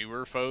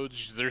 newer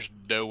phones, there's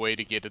no way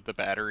to get at the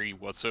battery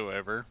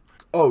whatsoever?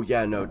 Oh,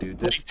 yeah, no, dude.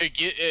 This... Like,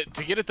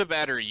 to get at the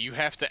battery, you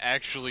have to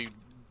actually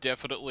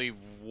definitely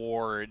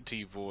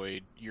warranty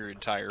void your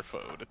entire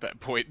phone at that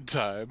point in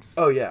time.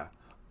 Oh, yeah.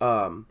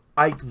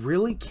 I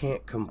really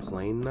can't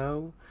complain,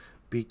 though,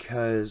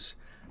 because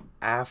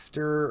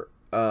after...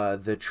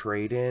 the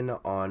trade-in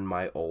on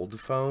my old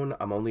phone,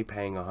 I'm only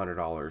paying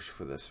 $100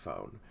 for this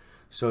phone.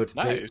 So it's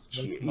nice.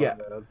 Yeah.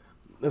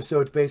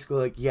 So it's basically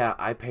like, yeah,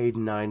 I paid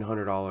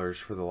 $900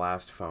 for the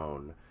last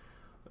phone.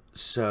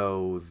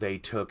 So they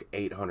took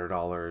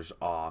 $800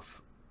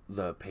 off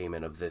the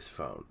payment of this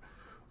phone,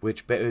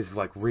 which is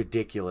like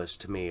ridiculous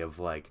to me. Of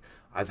like,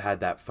 I've had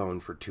that phone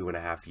for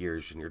 2.5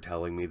 years, and you're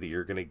telling me that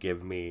you're gonna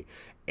give me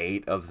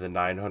 $8 of the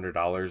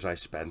 $900 I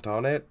spent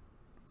on it?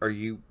 Are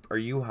you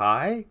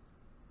high?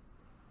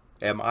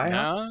 Am I?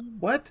 No.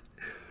 What?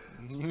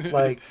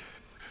 Like...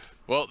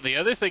 Well, the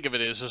other thing of it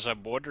is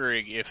I'm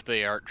wondering if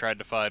they aren't trying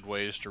to find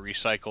ways to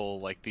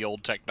recycle, like, the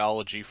old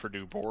technology for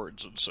new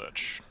boards and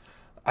such.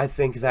 I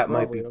think that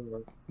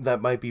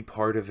might be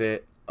part of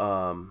it.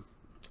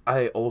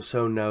 I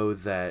also know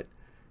that,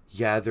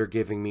 yeah, they're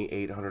giving me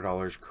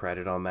 $800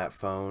 credit on that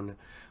phone,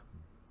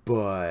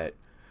 but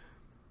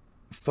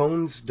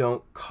phones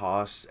don't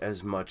cost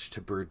as much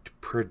to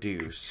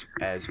produce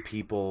as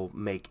people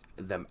make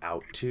them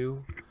out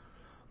to.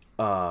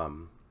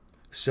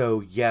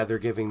 So yeah, they're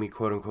giving me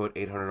quote unquote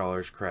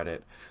 $800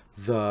 credit.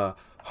 The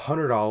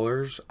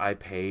 $100 I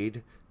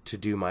paid to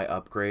do my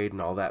upgrade and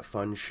all that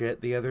fun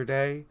shit the other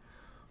day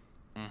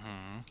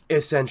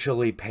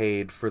essentially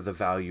paid for the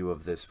value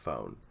of this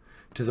phone.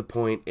 To the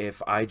point,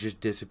 if I just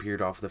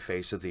disappeared off the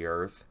face of the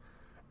earth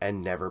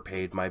and never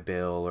paid my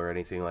bill or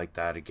anything like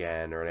that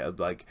again, or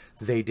like,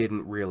 they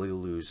didn't really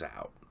lose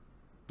out,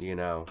 you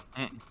know?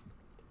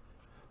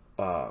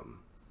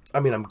 I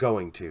mean, I'm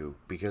going to,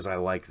 because I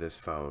like this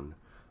phone.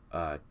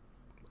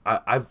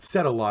 I've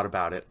said a lot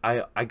about it.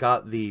 I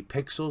got the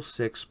Pixel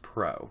 6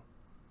 Pro.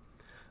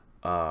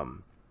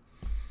 I'm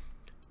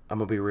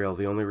gonna be real.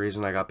 The only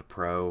reason I got the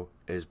Pro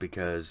is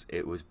because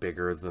it was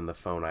bigger than the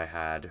phone I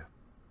had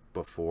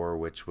before,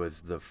 which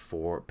was the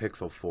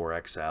Pixel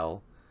 4 XL.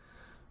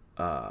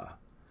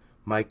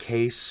 My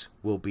case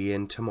will be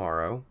in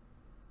tomorrow.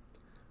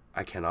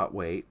 I cannot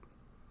wait.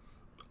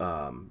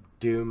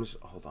 Dooms,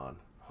 hold on.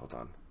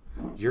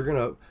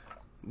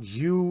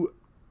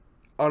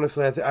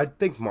 Honestly, I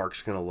think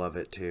Mark's gonna love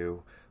it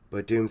too.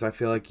 But Dooms, I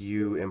feel like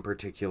you in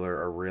particular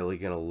are really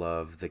gonna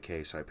love the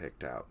case I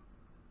picked out.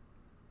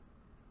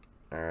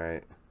 All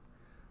right.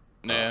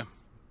 Yeah.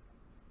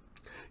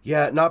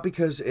 Yeah, not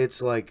because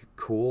it's like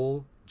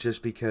cool,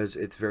 just because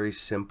it's very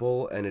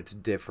simple and it's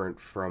different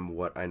from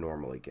what I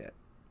normally get.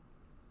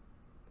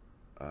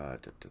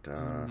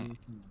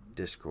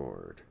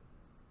 Discord.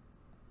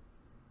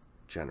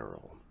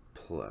 General.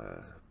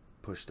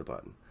 Push the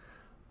button.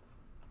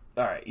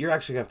 Alright, you're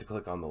actually going to have to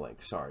click on the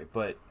link. Sorry,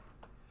 but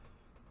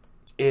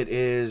it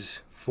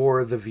is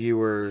for the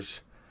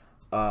viewers.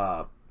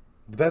 The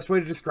best way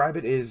to describe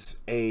it is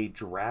a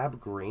drab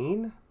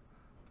green.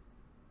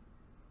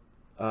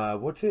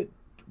 What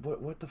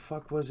the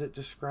fuck was it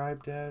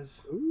described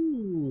as?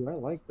 Ooh, I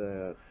like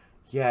that.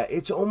 Yeah,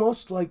 it's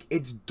almost like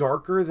it's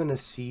darker than a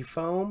sea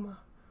foam.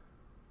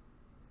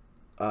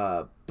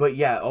 But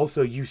yeah,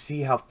 also you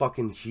see how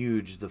fucking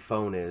huge the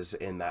phone is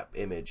in that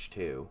image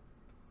too.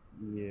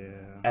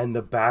 Yeah. And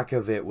the back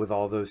of it with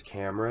all those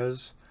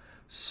cameras.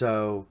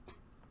 So,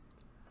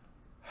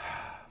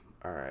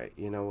 all right,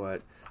 you know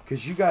what?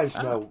 Because you guys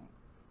know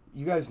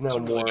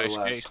more or less.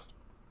 Case.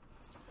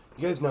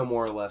 You guys know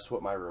more or less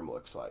what my room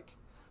looks like.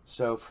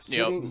 So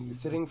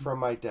sitting from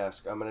my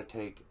desk, I'm gonna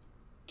take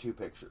 2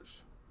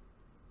 pictures.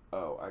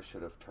 Oh, I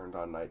should have turned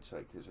on night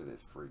sight because it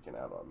is freaking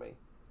out on me.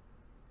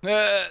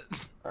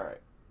 All right.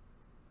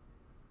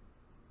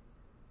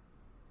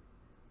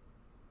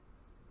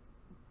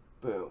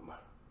 Boom.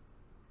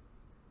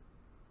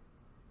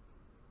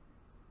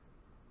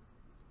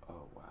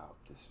 Oh, wow.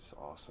 This is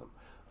awesome.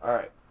 All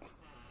right.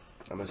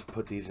 I'm going to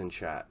put these in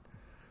chat.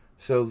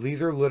 So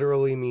these are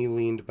literally me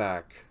leaned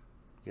back.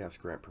 Yes,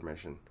 grant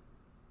permission.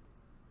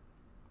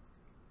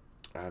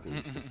 I haven't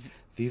used this.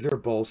 These are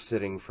both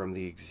sitting from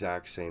the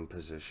exact same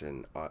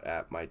position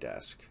at my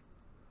desk.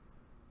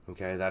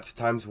 Okay, that's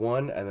 ×1,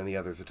 and then the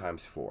others are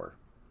 ×4.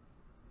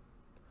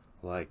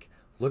 Like,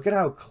 look at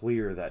how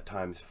clear that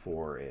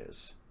 ×4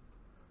 is.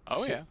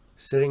 Oh, yeah.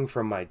 Sitting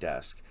from my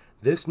desk.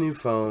 This new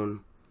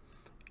phone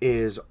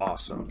is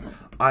awesome.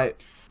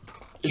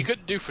 You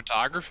couldn't do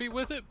photography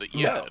with it, but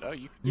yeah, No.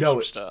 you could do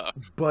some stuff.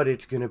 But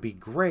it's going to be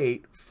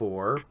great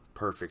for,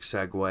 perfect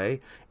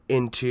segue,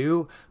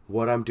 into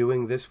what I'm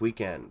doing this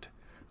weekend.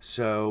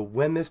 So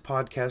when this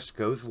podcast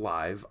goes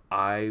live,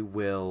 I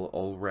will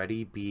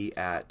already be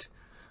at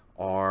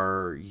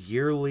our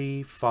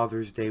yearly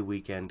Father's Day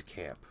weekend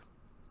camp.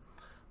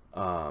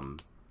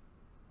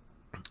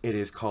 It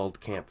is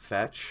called Camp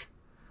Fetch.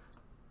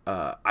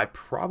 I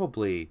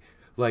probably,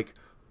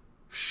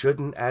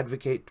 shouldn't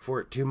advocate for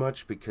it too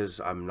much because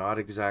I'm not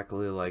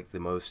exactly, the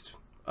most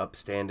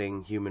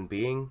upstanding human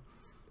being.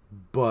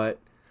 But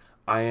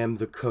I am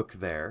the cook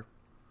there.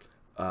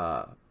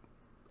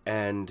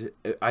 And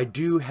I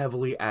do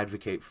heavily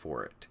advocate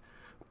for it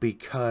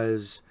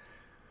because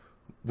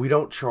we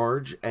don't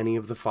charge any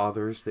of the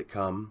fathers that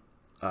come.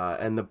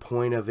 And the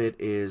point of it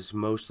is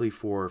mostly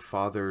for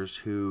fathers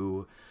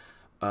who...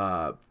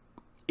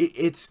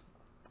 it's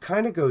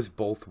kind of goes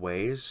both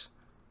ways.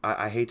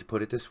 I hate to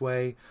put it this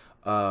way,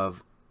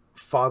 of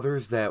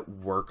fathers that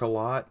work a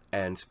lot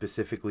and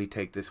specifically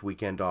take this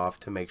weekend off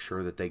to make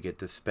sure that they get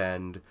to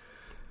spend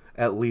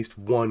at least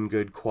one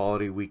good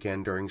quality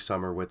weekend during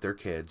summer with their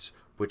kids,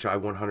 which I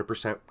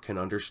 100% can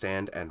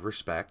understand and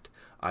respect.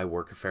 I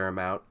work a fair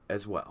amount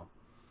as well.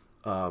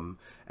 And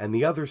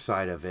the other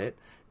side of it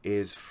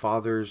is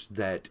fathers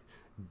that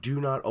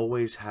do not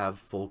always have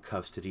full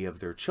custody of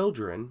their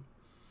children,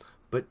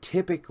 but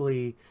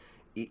typically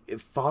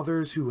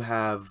fathers who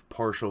have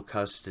partial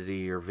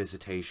custody or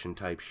visitation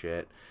type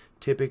shit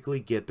typically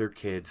get their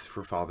kids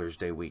for Father's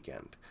Day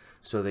weekend.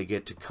 So they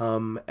get to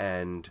come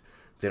and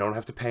they don't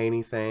have to pay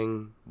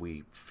anything.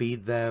 We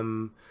feed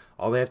them.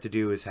 All they have to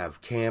do is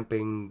have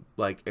camping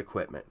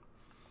equipment.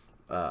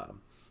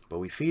 But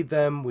we feed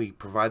them, we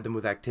provide them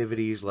with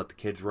activities, let the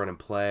kids run and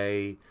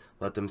play,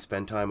 let them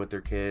spend time with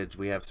their kids.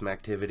 We have some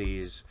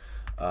activities.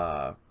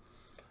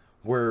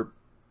 We're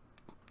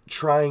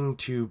trying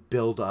to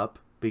build up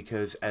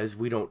because as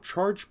we don't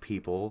charge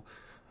people,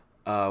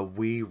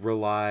 we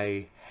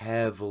rely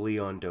heavily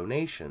on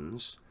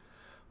donations,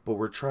 but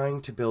we're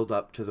trying to build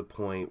up to the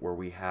point where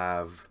we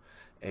have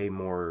a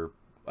more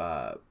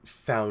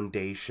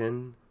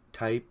foundation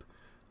type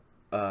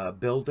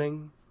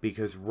building,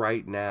 because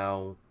right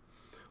now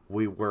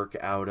we work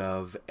out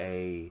of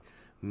a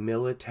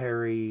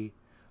military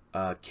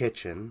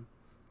kitchen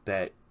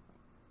that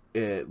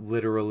it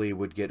literally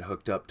would get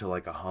hooked up to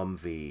a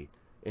Humvee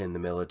in the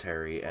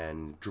military,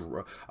 and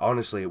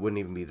honestly, it wouldn't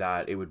even be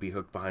that. It would be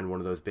hooked behind one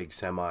of those big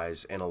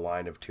semis in a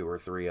line of 2 or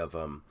 3 of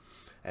them,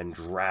 and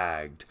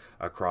dragged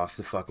across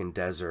the fucking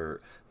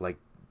desert like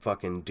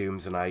fucking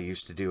Dooms and I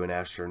used to do in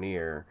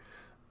Astroneer.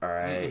 All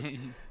right,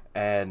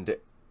 and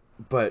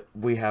but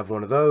we have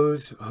one of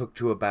those hooked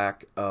to a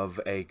back of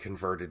a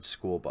converted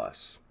school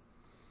bus.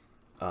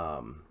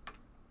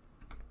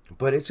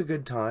 But it's a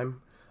good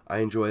time. I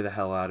enjoy the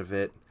hell out of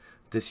it.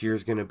 This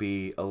year's going to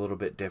be a little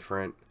bit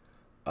different.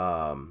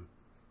 I'm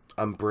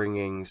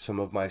bringing some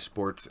of my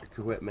sports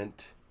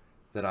equipment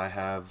that I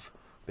have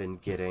been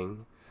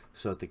getting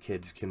so that the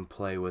kids can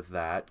play with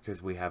that,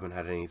 because we haven't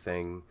had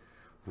anything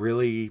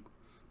really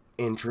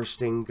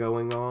interesting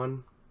going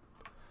on.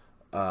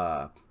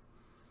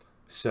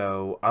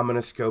 So I'm going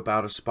to scope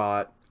out a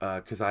spot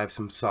because I have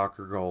some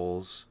soccer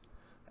goals,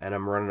 and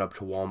I'm running up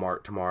to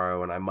Walmart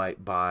tomorrow, and I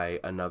might buy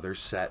another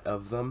set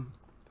of them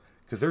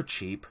because they're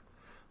cheap,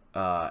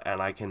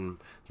 and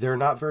they're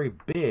not very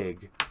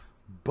big,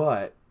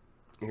 but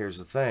here's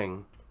the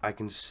thing, I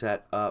can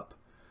set up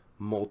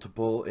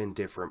multiple in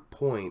different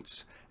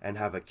points and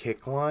have a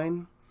kick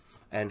line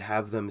and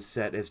have them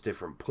set as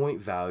different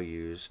point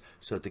values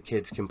so that the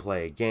kids can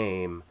play a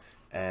game.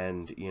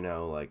 And,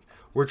 like,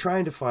 we're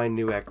trying to find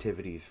new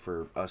activities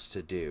for us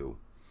to do.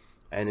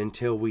 And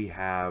until we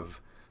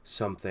have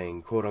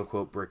something, quote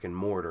unquote, brick and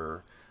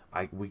mortar,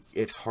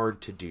 it's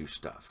hard to do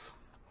stuff,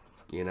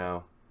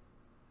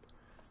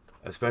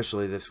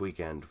 especially this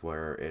weekend,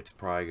 where it's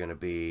probably going to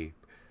be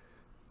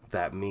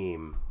that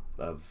meme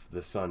of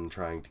the sun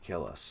trying to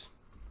kill us.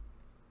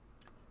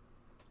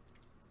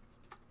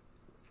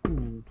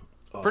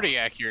 Pretty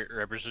accurate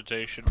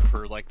representation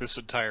for like this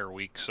entire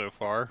week so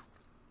far.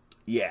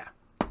 Yeah.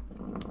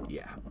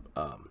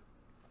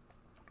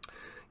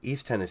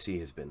 East Tennessee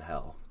has been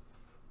hell.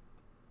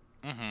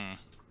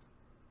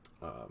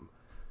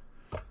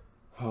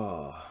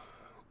 Oh,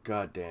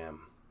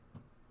 goddamn.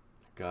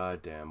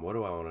 What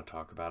do I want to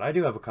talk about? I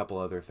do have a couple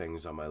other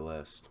things on my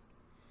list.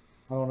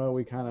 I don't know.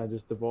 We kind of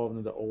just devolved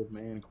into old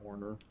man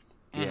corner.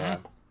 Yeah.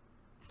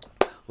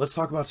 Let's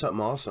talk about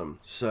something awesome.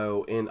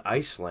 So in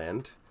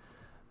Iceland,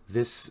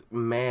 this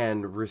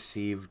man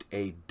received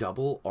a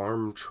double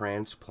arm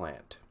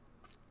transplant.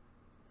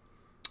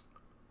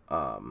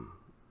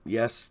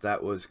 Yes,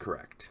 that was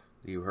correct.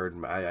 You heard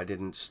me. I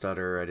didn't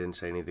stutter. I didn't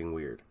say anything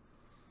weird.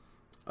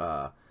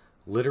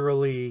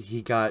 Literally,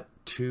 he got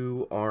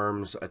 2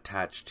 arms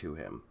attached to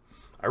him.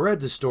 I read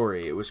the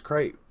story. It was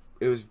great.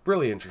 It was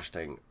really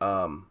interesting.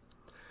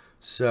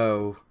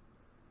 So,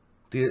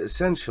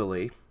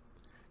 essentially,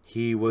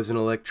 he was an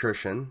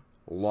electrician,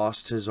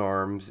 lost his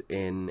arms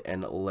in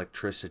an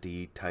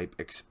electricity type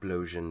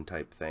explosion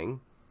type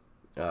thing.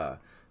 Wow.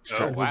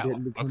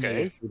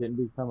 He didn't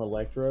become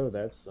Electro.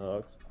 That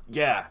sucks.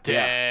 Yeah.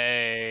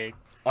 Dang.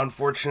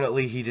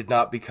 Unfortunately, he did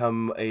not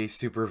become a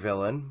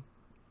supervillain.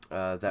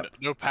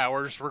 No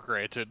powers were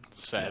granted,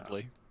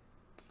 sadly.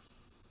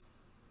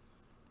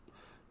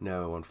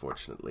 No,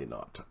 unfortunately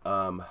not.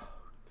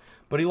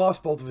 But he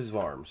lost both of his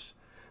arms.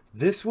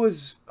 This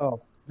was... Oh,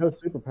 no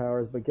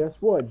superpowers, but guess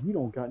what? You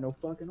don't got no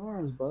fucking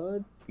arms,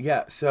 bud.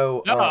 Yeah,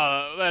 so...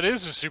 that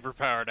is a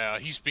superpower now.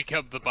 He's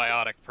become the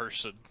bionic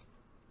person.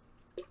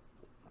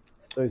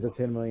 So he's a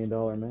 $10 million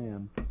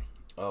man.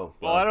 Oh,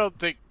 well, I don't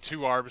think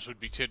 2 arms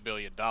would be $10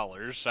 million.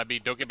 I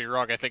mean, don't get me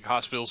wrong. I think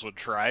hospitals would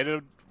try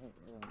to,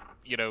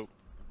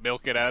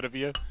 milk it out of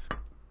you.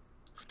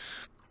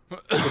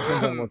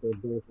 Depends on what they're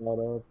built out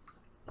of.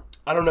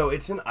 I don't know.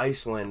 It's in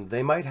Iceland.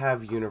 They might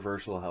have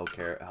universal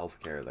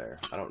healthcare there.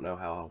 I don't know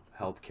how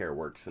healthcare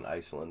works in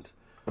Iceland.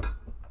 It's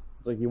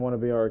like, you want to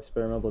be our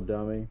experimental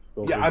dummy?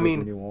 Yeah, I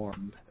mean, new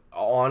arms.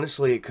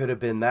 Honestly, it could have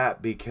been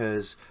that,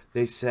 because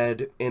they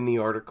said in the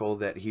article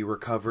that he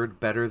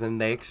recovered better than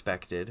they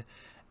expected,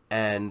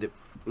 and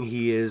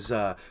he is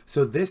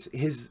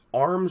his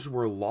arms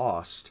were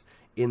lost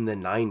in the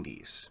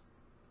 90s.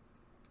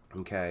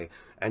 Okay,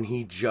 and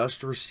he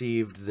just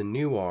received the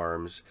new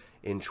arms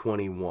in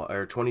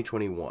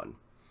 2021.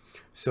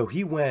 So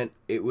he went,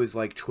 it was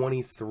like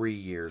 23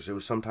 years. It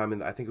was sometime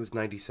in, I think it was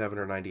 97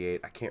 or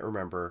 98. I can't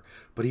remember,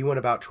 but he went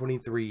about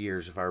 23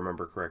 years, if I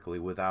remember correctly,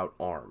 without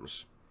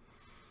arms.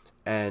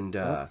 And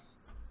yeah.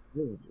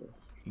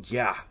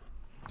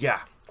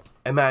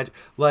 Imagine,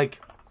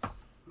 like,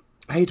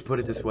 I hate to put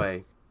it this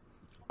way,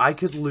 I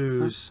could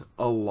lose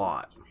a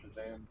lot.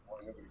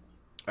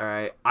 All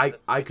right,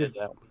 I could.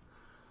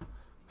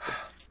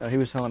 He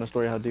was telling a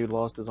story how dude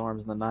lost his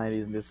arms in the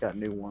 90s and just got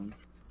new ones.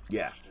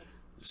 Yeah,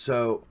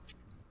 so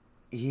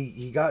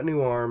he got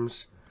new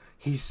arms.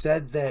 He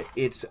said that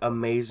it's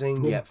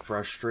amazing yet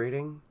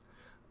frustrating.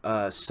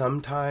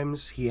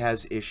 Sometimes he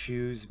has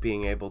issues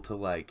being able to,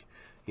 like,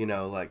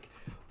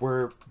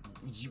 where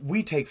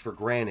we take for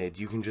granted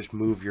you can just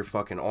move your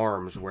fucking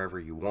arms wherever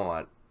you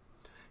want.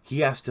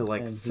 He has to,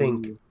 like,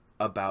 think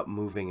about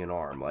moving an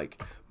arm.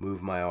 Like,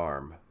 move my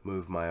arm,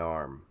 move my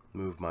arm,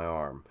 move my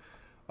arm.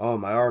 Oh,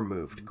 my arm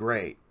moved.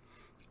 Great.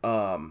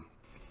 But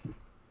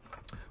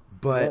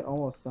that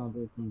almost sounds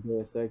like some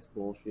Deus Ex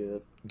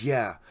bullshit.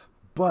 yeah,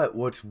 But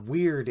what's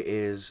weird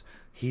is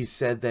he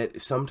said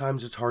that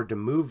sometimes it's hard to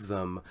move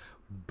them,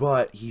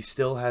 but he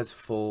still has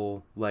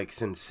full like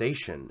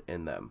sensation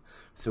in them,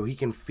 so he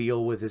can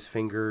feel with his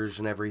fingers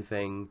and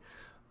everything,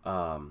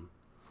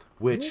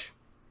 which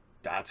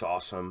that's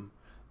awesome.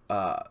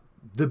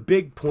 The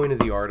big point of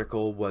the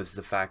article was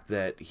the fact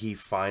that he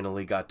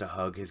finally got to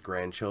hug his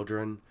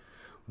grandchildren,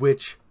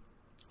 which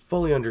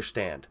fully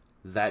understand.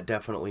 That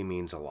definitely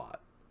means a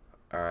lot.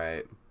 All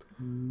right.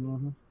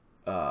 Mm-hmm.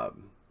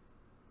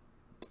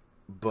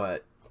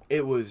 But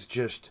it was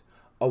just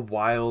a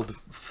wild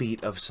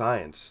feat of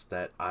science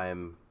that I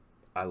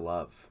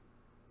love.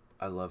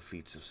 I love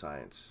feats of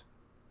science.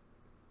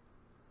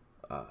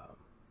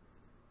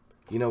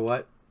 You know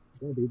what?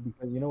 Yeah, dude,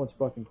 because you know what's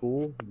fucking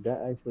cool?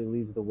 That actually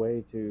leads the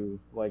way to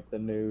like the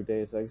new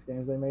Deus Ex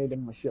games they made,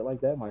 and shit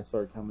like that might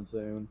start coming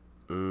soon.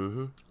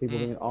 Mm-hmm. People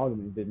being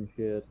augmented and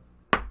shit.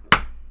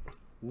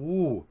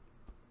 Ooh.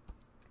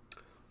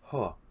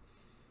 Huh.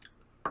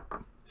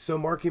 So,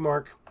 Marky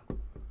Mark,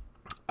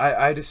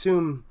 I'd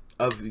assume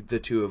of the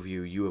two of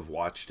you, you have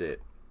watched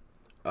it.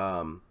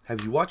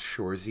 Have you watched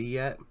Shorzy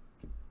yet?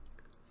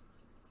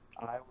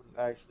 I was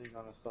actually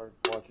gonna start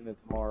watching it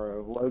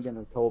tomorrow. Logan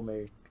has told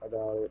me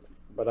about it,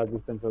 but I've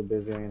just been so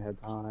busy I ain't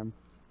had time.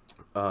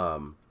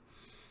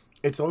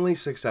 It's only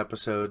 6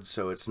 episodes,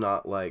 so it's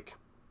not like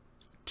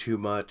too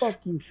much. Fuck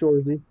you,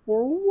 Shorzy.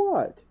 For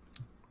what?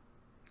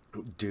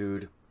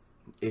 Dude,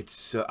 it's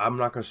so, I'm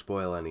not gonna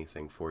spoil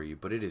anything for you,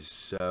 but it is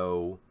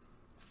so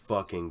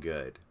fucking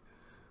good.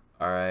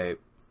 Alright?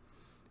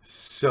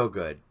 So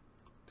good.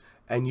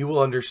 And you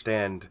will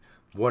understand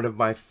one of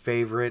my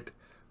favorite,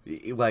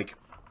 like,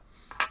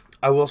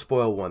 I will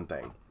spoil one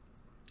thing.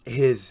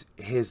 His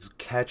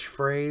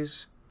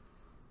catchphrase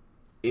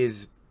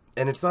is,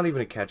 and it's not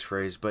even a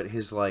catchphrase, but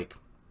his, like,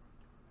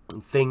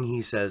 thing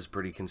he says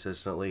pretty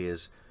consistently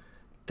is,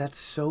 that's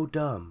so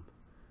dumb.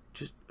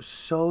 Just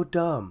so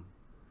dumb.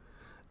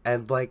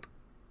 And, like,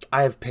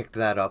 I have picked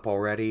that up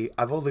already.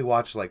 I've only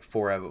watched, like,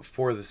 four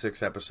of the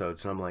 6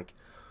 episodes, and I'm like,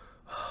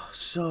 oh,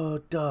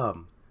 so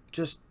dumb.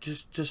 Just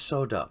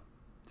so dumb.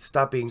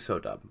 Stop being so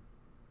dumb.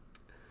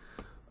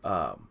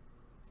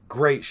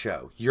 Great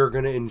show. You're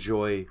gonna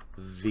enjoy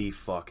the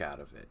fuck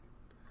out of it.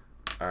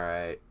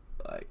 Alright?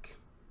 Like,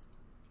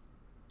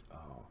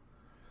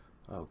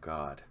 oh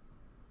god.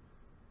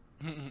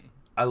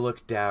 I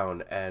look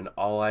down and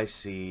all I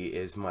see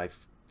is my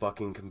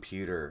fucking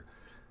computer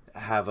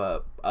have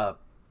a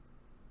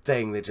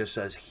thing that just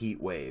says heat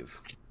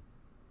wave.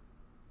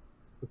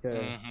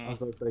 Okay, I was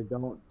gonna say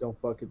don't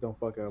fuck it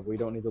up. We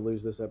don't need to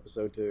lose this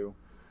episode too.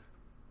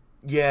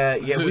 Yeah,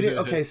 we didn't.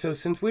 Okay, so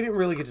since we didn't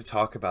really get to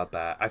talk about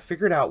that, I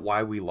figured out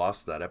why we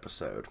lost that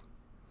episode.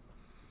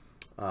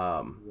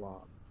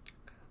 Wow.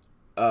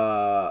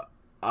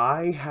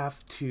 I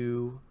have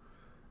to,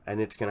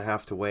 and it's gonna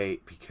have to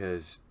wait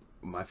because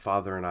my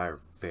father and I are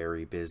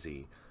very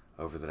busy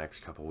over the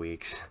next couple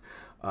weeks.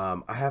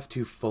 I have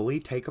to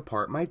fully take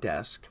apart my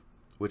desk,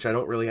 which I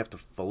don't really have to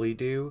fully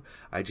do.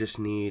 I just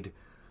need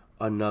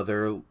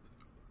another,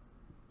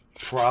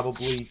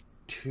 probably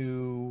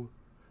 2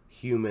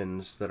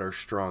 humans that are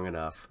strong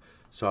enough.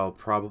 So I'll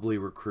probably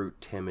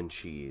recruit Tim and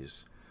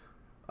Cheese,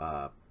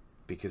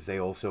 because they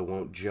also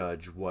won't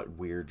judge what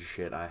weird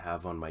shit I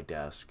have on my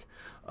desk.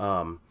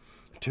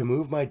 To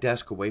move my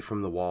desk away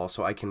from the wall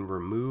so I can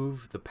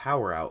remove the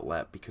power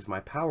outlet, because my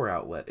power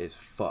outlet is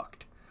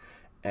fucked.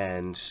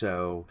 And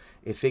so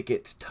if it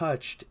gets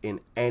touched in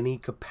any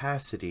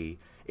capacity,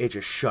 it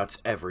just shuts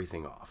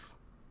everything off.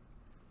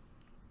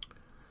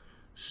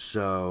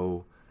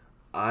 So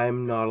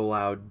I'm not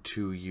allowed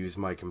to use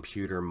my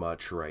computer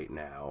much right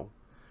now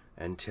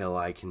until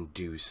I can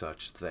do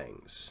such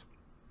things.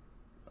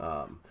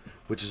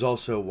 Which is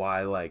also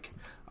why, like,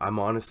 I'm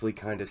honestly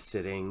kind of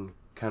sitting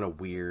kind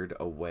of weird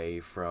away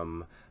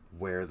from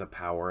where the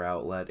power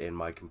outlet in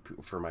my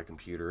for my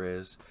computer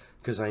is,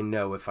 because I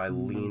know if I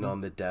lean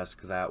on the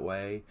desk that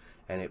way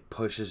and it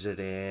pushes it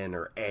in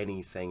or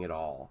anything at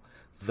all,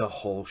 the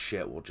whole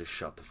shit will just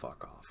shut the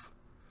fuck off.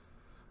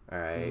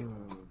 Alright?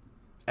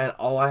 And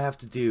all I have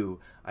to do,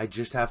 I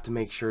just have to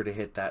make sure to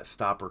hit that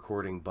stop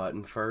recording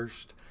button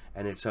first,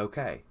 and it's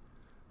okay.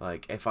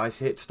 Like, if I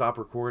hit stop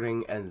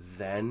recording and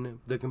then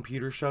the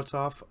computer shuts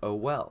off, oh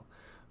well.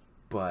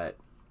 But,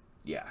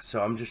 yeah,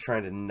 so I'm just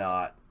trying to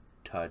not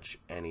touch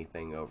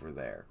anything over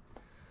there.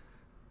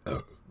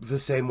 The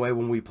same way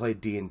when we played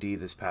D&D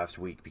this past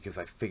week, because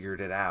I figured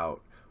it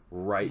out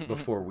right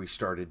before we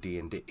started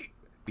D&D.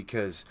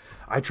 Because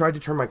I tried to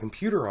turn my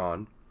computer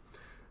on,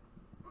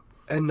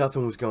 and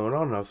nothing was going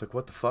on, and I was like,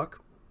 what the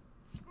fuck?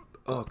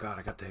 Oh god,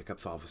 I got the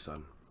hiccups all of a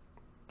sudden.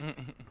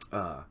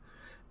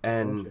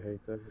 And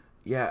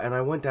yeah, and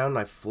I went down and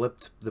I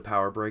flipped the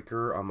power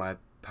breaker on my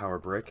power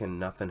brick and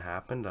nothing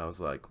happened. I was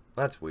like,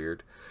 that's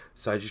weird.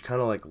 So I just kind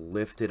of like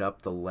lifted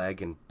up the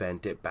leg and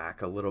bent it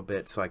back a little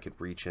bit so I could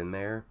reach in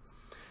there.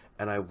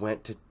 And I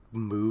went to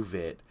move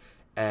it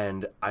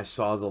and I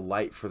saw the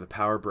light for the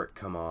power brick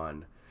come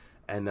on.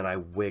 And then I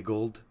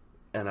wiggled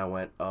and I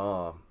went,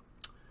 oh,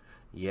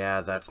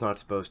 yeah, that's not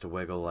supposed to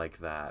wiggle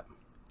like that.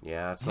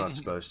 Yeah, it's not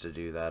supposed to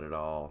do that at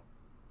all.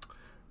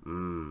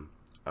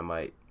 I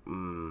might.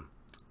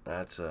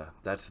 That's a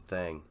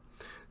thing.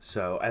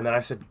 So, and then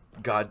I said,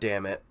 "God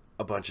damn it,"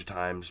 a bunch of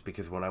times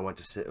because when I went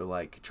to sit,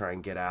 like, try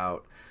and get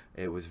out,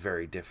 it was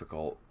very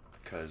difficult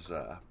because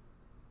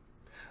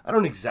I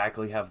don't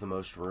exactly have the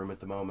most room at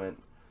the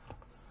moment.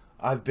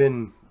 I've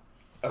been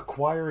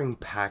acquiring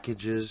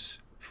packages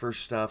for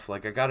stuff.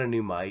 Like, I got a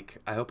new mic.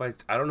 I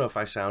don't know if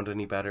I sound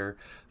any better.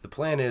 The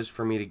plan is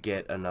for me to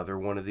get another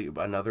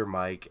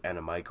mic and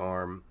a mic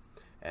arm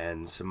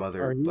and some Are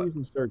other. you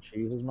using Sir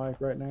Cheese's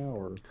mic right now,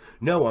 or?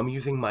 No, I'm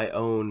using my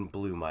own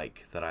blue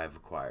mic that I've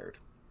acquired.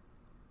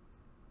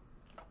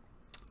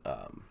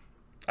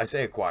 I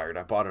say acquired.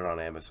 I bought it on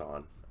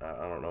Amazon. I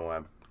don't know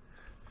why.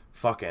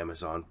 Fuck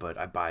Amazon, but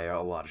I buy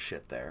a lot of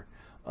shit there.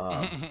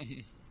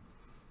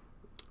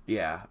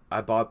 Yeah,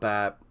 I bought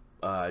that.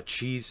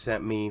 Cheese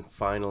sent me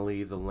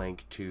finally the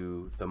link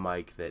to the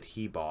mic that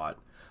he bought.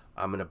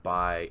 I'm going to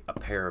buy a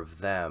pair of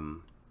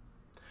them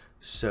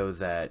so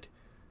that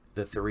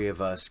the three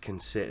of us can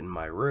sit in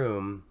my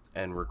room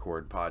and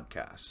record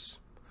podcasts,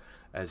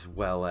 as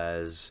well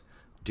as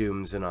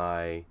Dooms and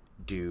I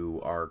do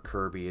our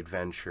Kirby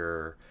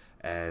adventure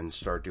and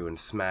start doing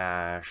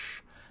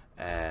Smash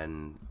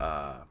and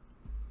God,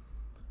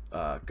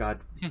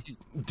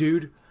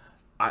 dude,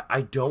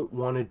 I don't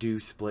want to do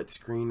split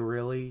screen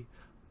really,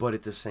 but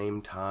at the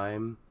same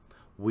time,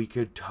 we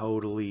could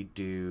totally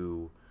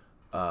do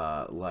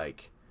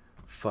like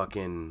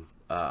fucking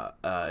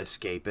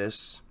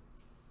escapists.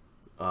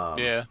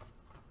 Yeah.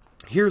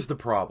 Here's the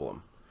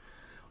problem.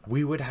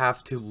 We would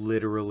have to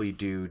literally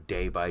do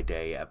day by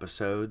day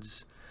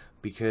episodes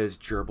because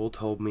Gerbil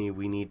told me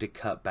we need to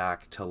cut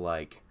back to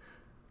like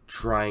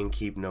try and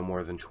keep no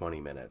more than 20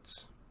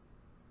 minutes.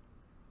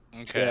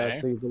 Okay. Yeah,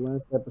 see, the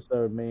last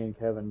episode me and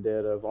Kevin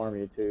did of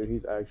Army of Two,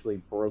 he's actually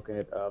broken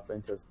it up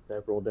into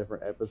several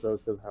different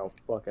episodes because how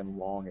fucking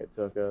long it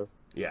took us.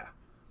 Yeah.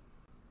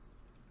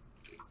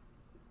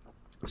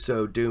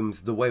 So,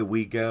 Dooms, the way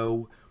we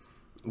go,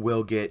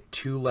 we'll get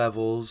 2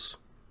 levels.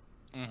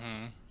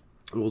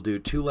 We'll do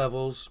 2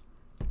 levels,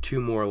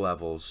 2 more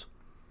levels,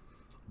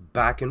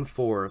 back and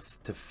forth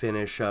to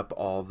finish up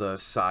all the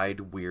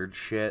side weird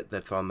shit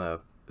that's on the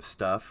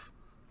stuff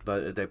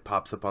that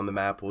pops up on the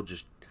map. We'll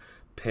just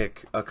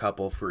pick a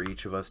couple for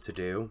each of us to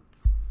do.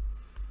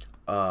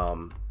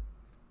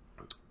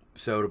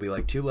 So it'll be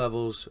like 2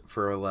 levels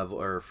for a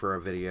level or for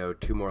a video,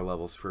 2 more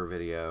levels for a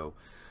video,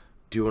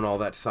 doing all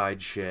that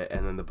side shit,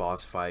 and then the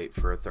boss fight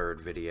for a 3rd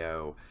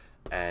video.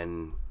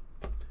 And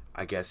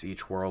I guess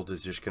each world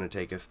is just going to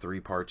take us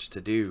 3 parts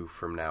to do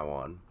from now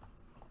on.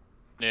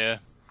 Yeah.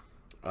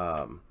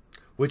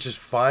 Which is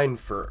fine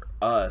for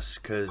us,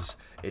 because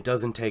it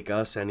doesn't take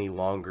us any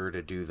longer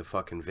to do the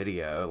fucking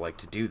video, like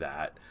to do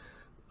that.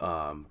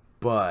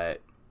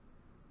 But,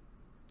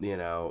 you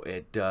know,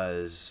 it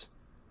does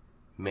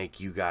make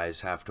you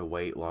guys have to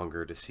wait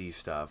longer to see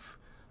stuff.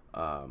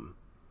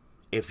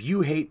 If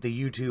you hate the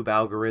YouTube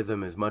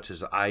algorithm as much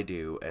as I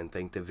do and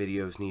think the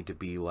videos need to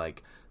be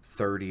like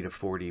 30 to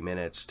 40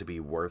 minutes to be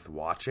worth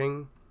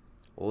watching,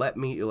 let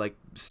me, like,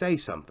 say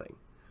something.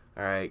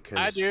 All right? 'Cause,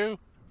 I do.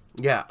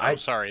 Yeah, I'm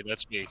sorry,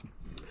 that's me.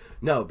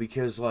 No,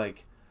 because,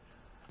 like,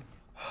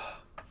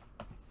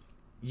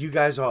 you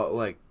guys all,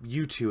 like,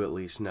 you two at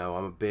least know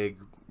I'm a big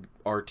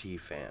RT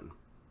fan.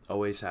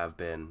 Always have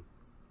been.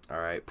 All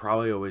right?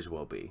 Probably always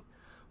will be.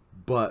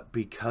 But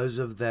because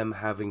of them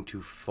having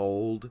to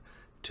fold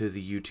to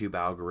the YouTube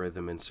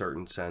algorithm in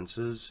certain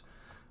senses,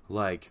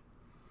 like,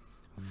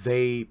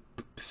 they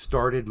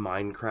started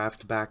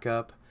Minecraft back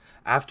up.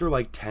 After,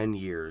 like, 10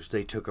 years,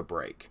 they took a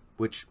break,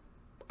 which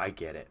I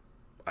get it.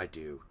 I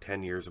do.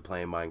 10 years of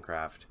playing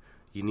Minecraft.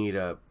 You need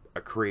a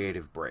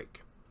creative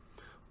break.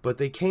 But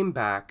they came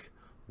back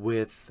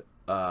with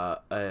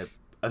a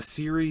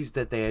series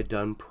that they had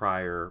done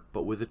prior,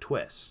 but with a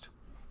twist.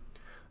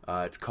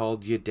 It's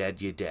called You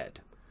Dead, You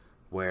Dead.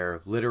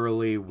 Where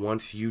literally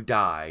once you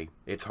die,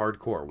 it's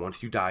hardcore.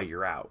 Once you die,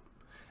 you're out.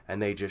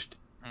 And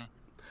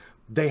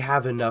they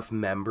have enough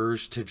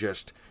members to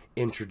just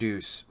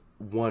introduce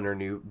one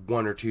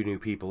or two new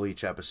people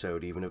each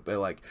episode, even if they're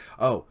like,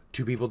 oh,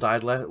 2 people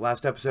died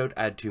last episode,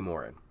 add 2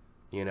 more in.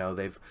 You know,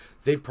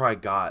 they've probably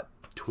got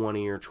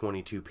 20 or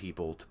 22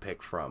 people to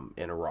pick from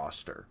in a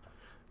roster,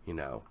 you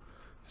know.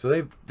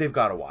 So they've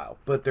got a while,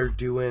 but they're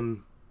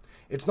doing,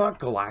 it's not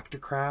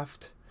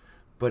Galacticraft,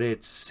 but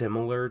it's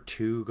similar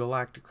to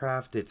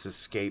Galacticraft. It's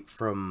Escape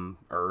from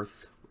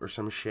Earth or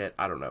some shit.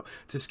 I don't know.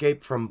 It's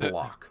Escape from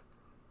Block.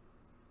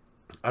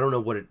 I don't know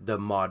what the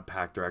mod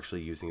pack they're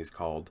actually using is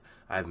called.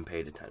 I haven't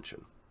paid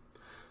attention.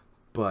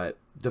 But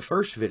the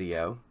first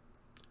video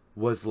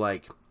was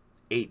like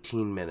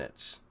 18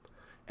 minutes.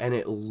 And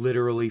it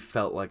literally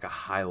felt like a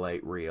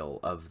highlight reel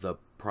of the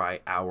probably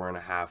hour and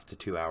a half to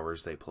 2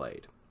 hours they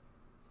played.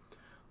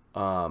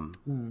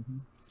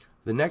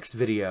 The next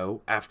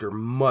video, after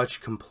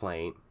much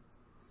complaint,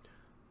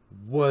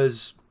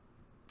 was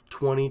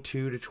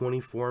 22 to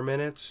 24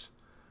 minutes.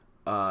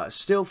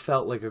 Still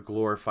felt like a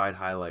glorified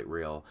highlight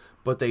reel,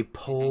 but they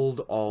pulled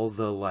all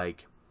the,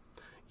 like,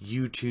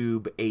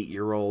 YouTube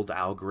 8-year-old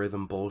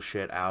algorithm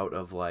bullshit out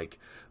of like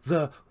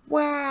the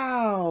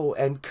wow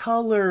and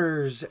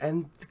colors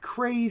and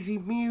crazy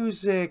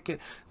music.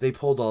 They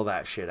pulled all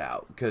that shit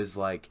out because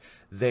like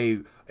they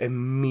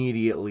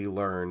immediately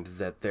learned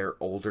that their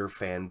older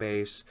fan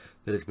base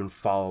that has been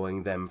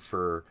following them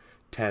for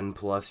 10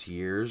 plus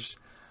years,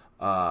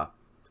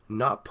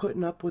 not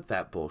putting up with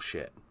that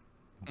bullshit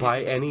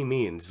by any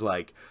means.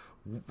 Like,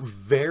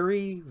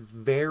 very,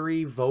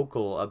 very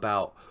vocal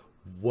about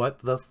what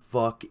the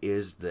fuck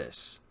is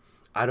this?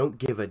 I don't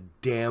give a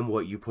damn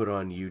what you put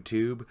on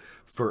YouTube.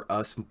 For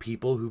us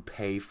people who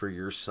pay for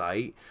your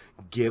site,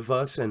 give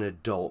us an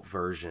adult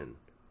version.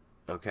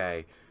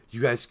 Okay?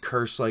 You guys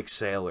curse like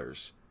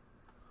sailors.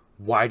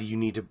 Why do you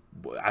need to...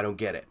 I don't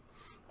get it.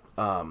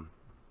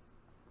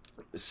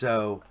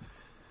 So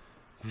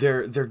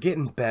they're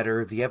getting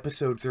better. The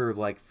episodes are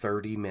like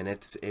 30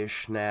 minutes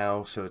ish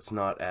now, so it's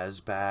not as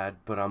bad,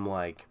 but I'm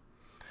like,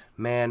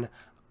 man,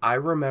 I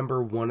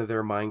remember one of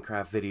their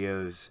Minecraft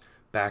videos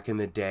back in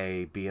the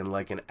day being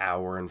like an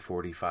hour and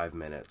 45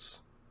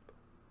 minutes.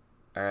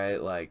 All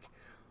right, like,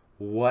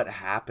 what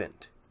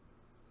happened?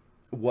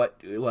 What,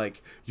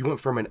 like, you went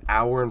from an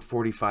hour and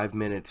 45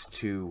 minutes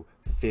to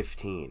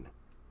 15.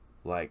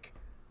 Like,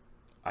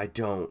 I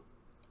don't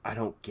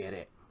get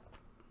it.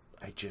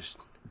 I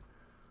just,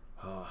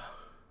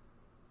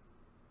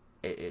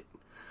 it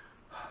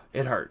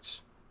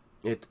hurts.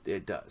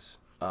 It does.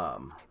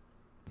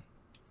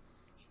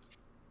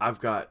 We've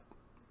got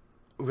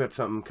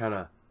something kind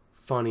of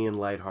funny and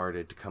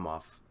lighthearted to come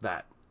off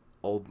that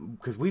old,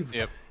 because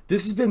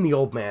this has been the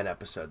old man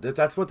episode.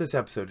 That's what this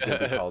episode's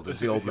gonna be called. Is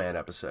the old man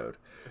episode,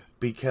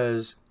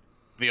 because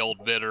the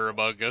old bitter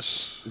among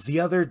us. The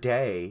other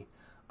day,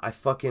 I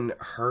fucking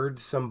heard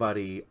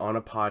somebody on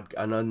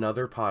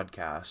another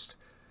podcast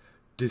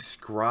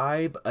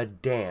describe a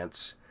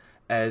dance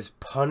as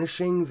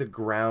punishing the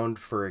ground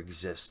for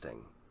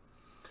existing.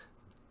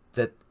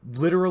 That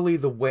literally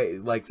the way,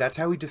 like, that's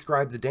how he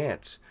described the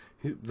dance.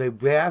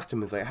 They asked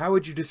him, it's like, how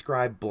would you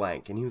describe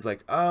blank? And he was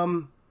like,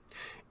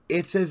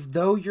 it's as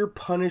though you're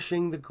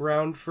punishing the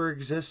ground for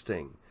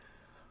existing.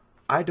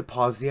 I had to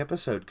pause the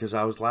episode because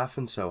I was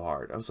laughing so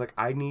hard. I was like,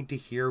 I need to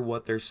hear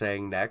what they're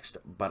saying next,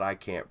 but I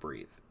can't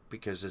breathe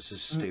because this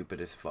is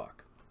stupid as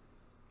fuck.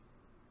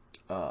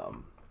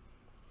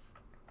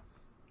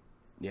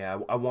 Yeah,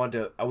 I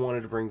wanted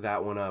to bring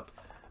that one up.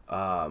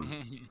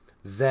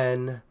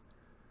 Then,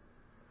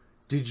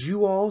 did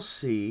you all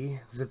see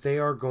that they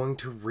are going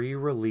to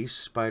re-release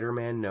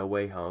Spider-Man No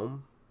Way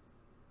Home?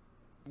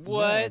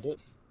 What?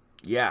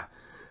 Yeah,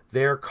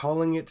 they're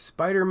calling it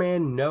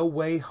Spider-Man No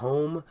Way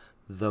Home,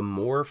 the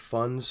More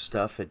Fun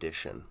Stuff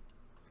Edition.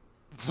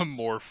 The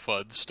More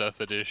Fun Stuff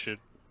Edition.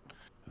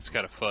 That's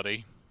kind of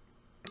funny.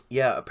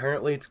 Yeah,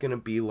 apparently it's going to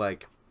be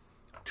like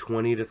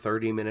 20 to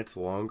 30 minutes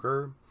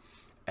longer,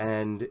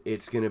 and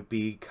it's going to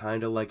be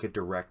kind of like a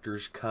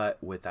director's cut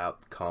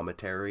without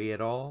commentary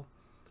at all.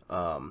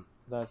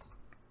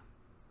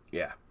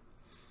 Yeah.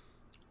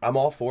 I'm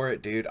all for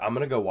it, dude. I'm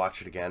going to go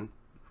watch it again.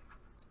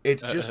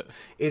 It's just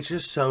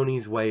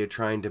Sony's way of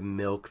trying to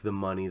milk the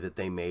money that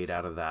they made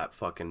out of that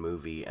fucking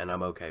movie, and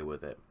I'm okay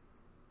with it.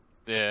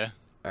 Yeah.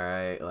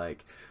 Alright,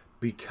 like,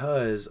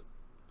 because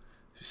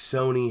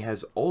Sony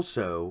has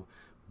also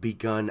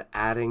begun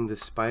adding the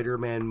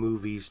Spider-Man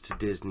movies to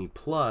Disney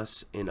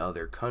Plus in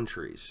other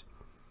countries.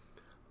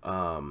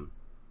 I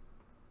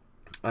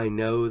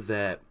know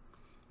that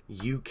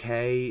UK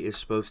is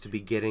supposed to be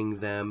getting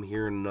them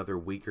here in another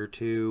week or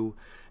two,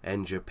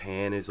 and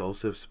Japan is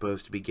also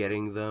supposed to be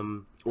getting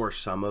them, or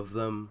some of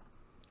them.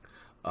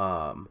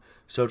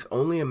 So it's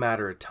only a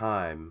matter of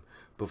time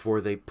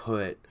before they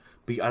put...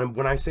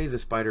 when I say the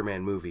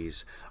Spider-Man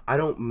movies, I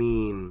don't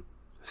mean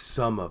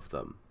some of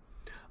them.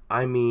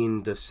 I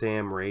mean the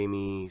Sam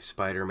Raimi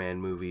Spider-Man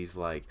movies,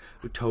 like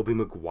Tobey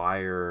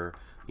Maguire,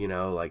 you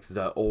know, like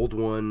the old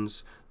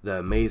ones, the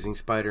Amazing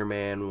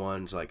Spider-Man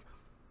ones, like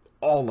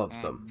all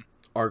of them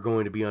are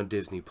going to be on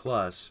Disney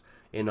Plus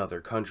in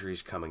other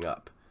countries coming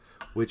up,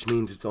 which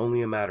means it's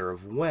only a matter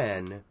of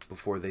when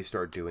before they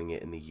start doing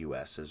it in the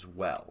US as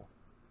well.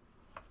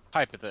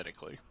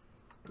 Hypothetically.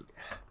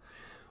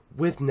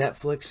 With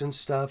Netflix and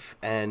stuff,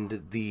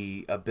 and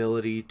the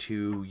ability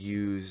to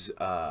use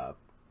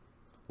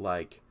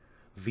like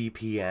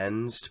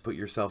VPNs to put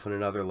yourself in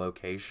another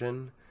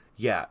location,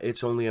 yeah,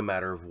 it's only a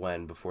matter of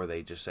when before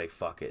they just say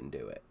fuck it and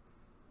do it.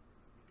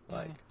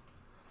 Like,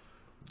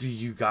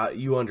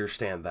 you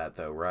understand that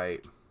though,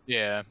 right?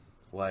 Yeah.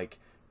 Like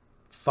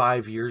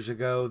 5 years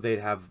ago,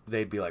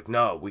 they'd be like,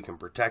 no, we can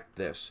protect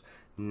this.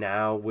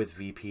 Now with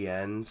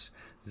VPNs,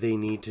 they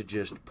need to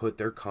just put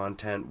their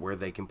content where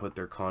they can put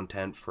their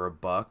content for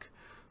 $1,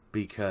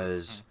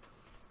 because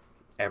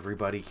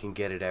everybody can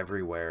get it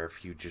everywhere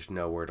if you just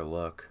know where to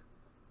look.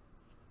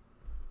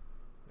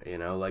 You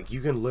know, like,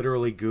 you can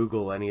literally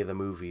Google any of the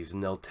movies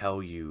and they'll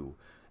tell you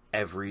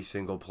every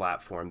single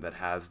platform that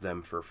has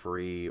them for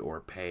free or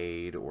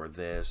paid or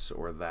this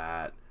or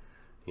that.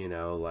 You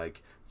know,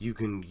 like, you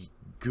can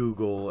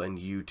Google and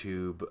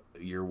YouTube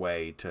your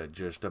way to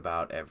just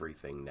about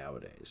everything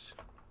nowadays.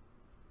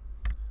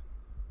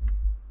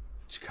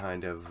 It's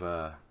kind of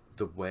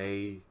the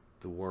way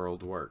the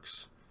world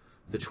works.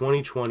 The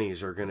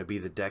 2020s are going to be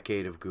the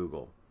decade of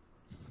Google.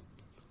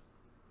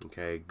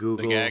 Okay,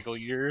 Google. The gaggle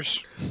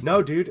years.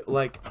 No, dude,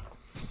 like,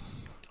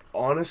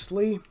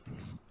 honestly,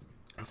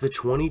 the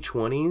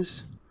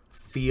 2020s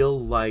feel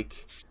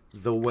like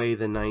the way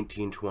the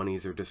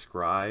 1920s are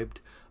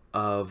described,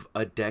 of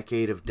a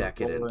decade of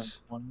decadence.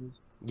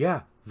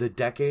 Yeah, the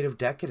decade of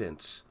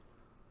decadence.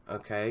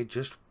 Okay,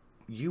 just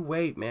you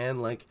wait, man.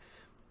 Like,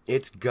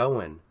 it's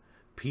going.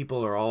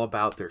 People are all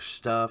about their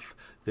stuff.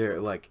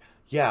 They're like,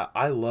 yeah,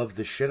 I love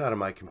the shit out of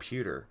my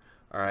computer.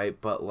 All right,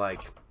 but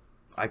like,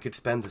 I could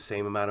spend the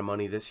same amount of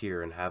money this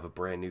year and have a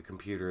brand new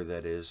computer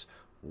that is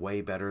way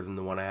better than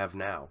the one I have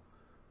now.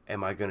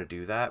 Am I going to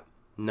do that?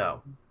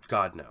 No.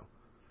 God, no.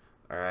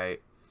 All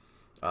right.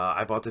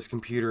 I bought this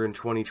computer in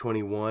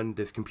 2021.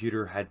 This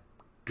computer had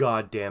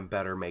goddamn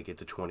better make it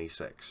to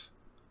 26.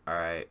 All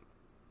right.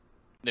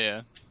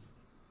 Yeah.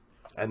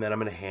 And then I'm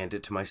going to hand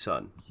it to my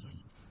son.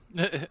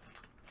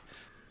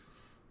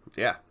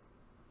 Yeah.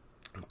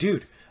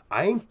 Dude,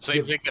 I ain't...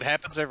 Same thing that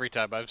happens every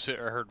time I've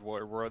heard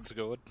what runs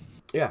going.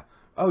 Yeah.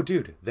 Oh,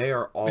 dude, they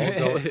are all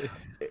going...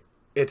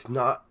 It's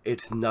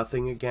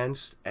nothing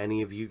against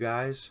any of you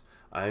guys.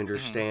 I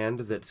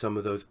understand that some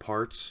of those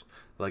parts,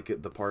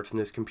 like the parts in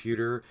this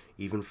computer,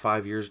 even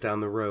 5 years down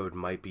the road,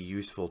 might be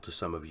useful to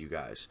some of you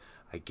guys.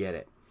 I get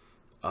it.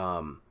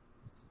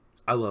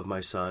 I love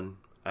my son,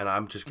 and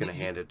I'm just going to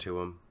hand it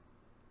to him.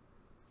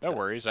 No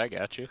worries, I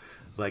got you.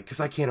 Like, because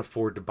I can't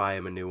afford to buy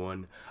him a new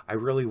one. I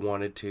really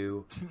wanted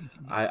to.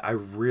 I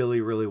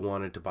really, really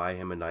wanted to buy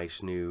him a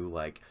nice new,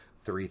 like,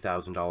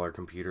 $3,000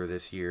 computer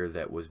this year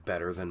that was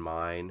better than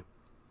mine.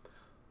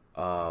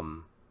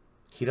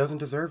 He doesn't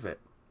deserve it.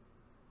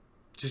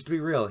 Just to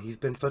be real, he's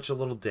been such a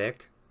little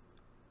dick.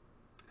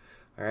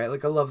 Alright,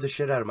 like, I love the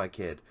shit out of my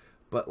kid.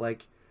 But,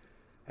 like,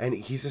 and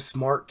he's a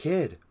smart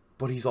kid.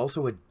 But he's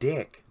also a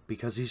dick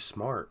because he's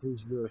smart.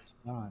 Who's your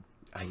son?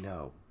 I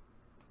know.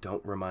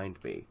 Don't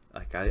remind me.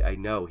 Like, I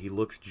know. He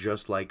looks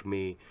just like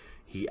me.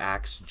 He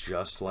acts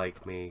just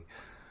like me.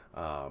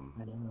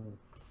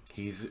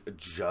 He's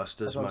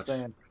just as That's what much... I'm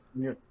saying.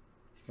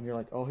 When you're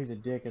like, oh, he's a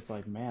dick, it's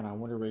like, man, I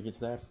wonder where he gets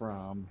that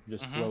from.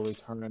 Just slowly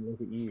turn and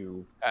look at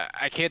you.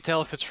 I can't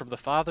tell if it's from the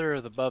father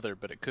or the mother,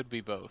 but it could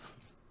be both.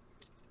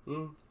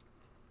 It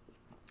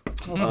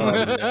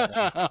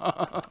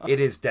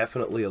is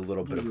definitely a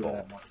little bit of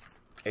both.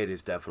 It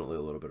is definitely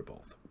a little bit of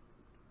both.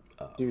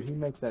 Dude, he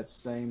makes that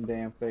same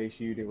damn face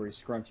you do where he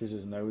scrunches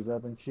his nose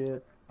up and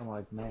shit. I'm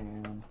like,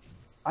 man.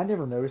 I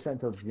never noticed that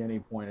until Jenny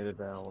pointed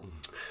it out.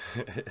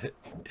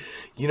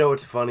 You know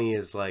what's funny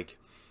is, like,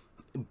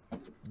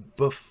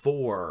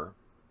 before,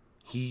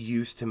 he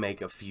used to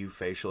make a few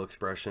facial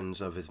expressions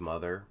of his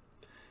mother.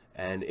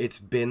 And it's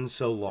been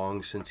so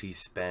long since he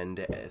spent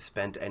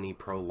any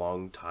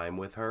prolonged time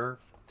with her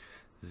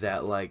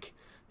that, like,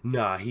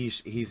 nah,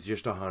 he's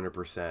just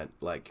 100%.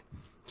 Like,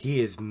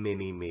 he is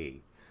mini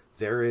me.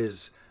 There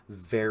is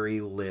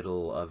very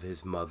little of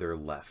his mother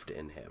left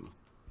in him.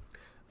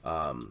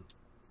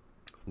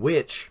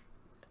 Which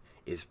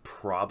is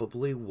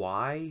probably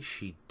why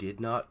she did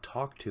not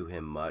talk to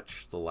him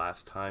much the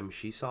last time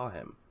she saw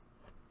him.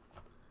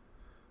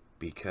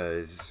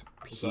 Because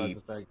Besides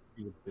the fact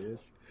he's a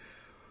bitch.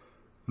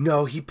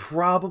 No, he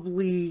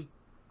probably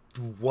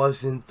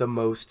wasn't the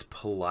most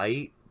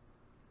polite.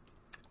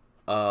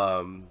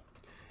 And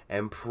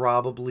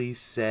probably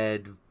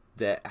said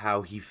that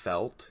how he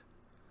felt.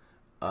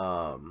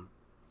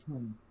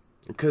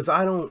 Because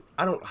I don't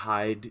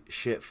hide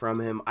shit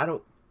from him. I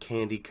don't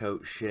candy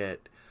coat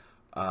shit.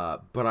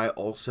 But I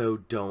also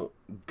don't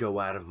go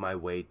out of my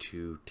way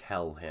to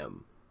tell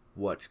him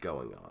what's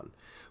going on.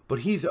 But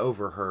he's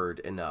overheard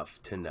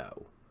enough to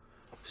know.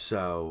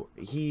 So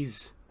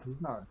he's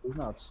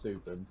not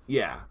stupid.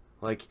 Yeah,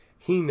 like,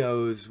 he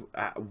knows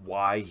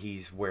why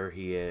he's where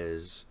he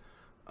is.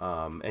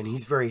 And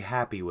he's very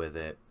happy with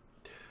it.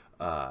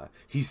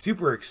 He's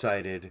super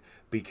excited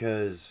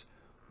because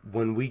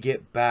when we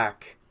get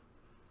back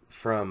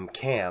from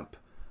camp,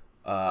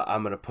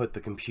 I'm going to put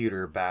his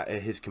computer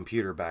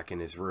back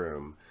in his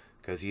room,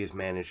 because he has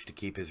managed to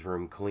keep his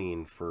room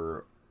clean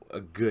for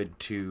a good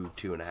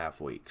 2.5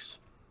 weeks.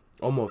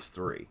 Almost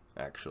 3,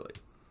 actually.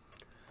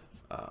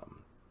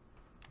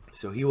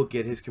 So he will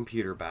get his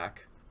computer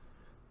back,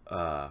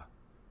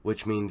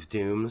 which means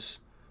Dooms,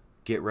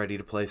 get ready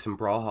to play some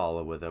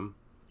Brawlhalla with him,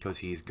 because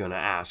he's going to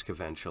ask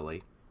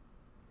eventually.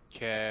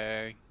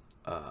 Okay.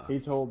 He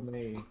told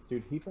me,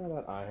 dude, he found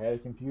out I had a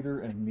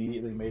computer and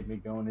immediately made me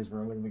go in his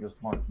room and he goes,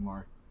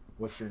 Mark,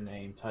 what's your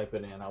name? Type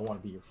it in. I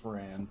want to be your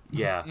friend.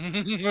 Yeah.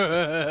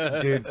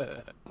 Dude,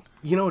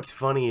 you know what's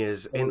funny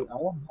is... And I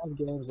want to have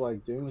games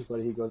like Dooms,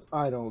 but he goes,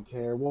 I don't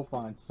care. We'll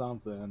find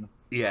something.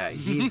 Yeah,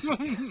 he's...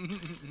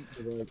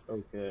 like,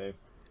 okay.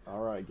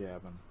 All right,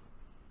 Gavin.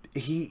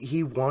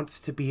 He wants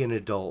to be an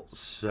adult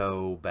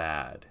so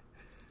bad.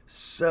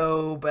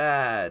 So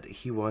bad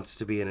he wants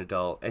to be an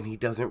adult, and he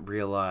doesn't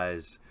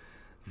realize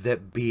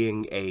that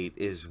being 8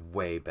 is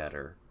way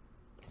better.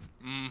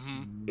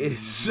 Mm-hmm. It's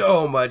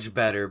so much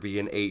better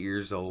being 8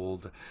 years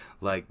old,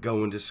 like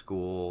going to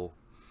school.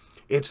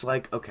 It's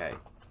like, okay,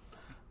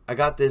 I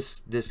got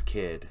this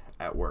kid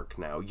at work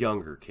now,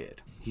 younger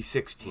kid. He's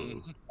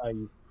 16.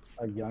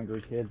 A younger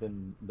kid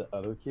than the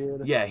other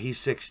kid. Yeah, he's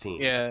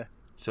 16. Yeah.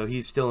 So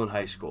he's still in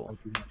high school.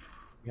 Like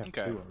you have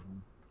Okay. two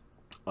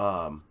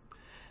of them.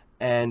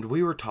 And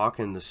we were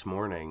talking this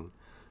morning,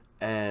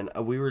 and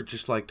we were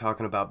just like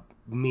talking about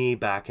me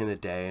back in the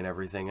day and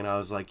everything, and I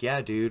was like,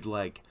 yeah, dude,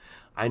 like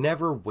I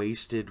never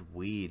wasted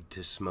weed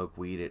to smoke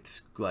weed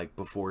at like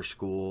before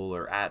school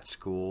or at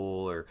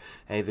school or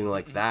anything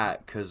like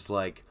that, cuz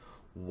like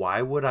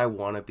why would I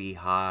want to be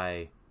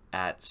high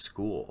at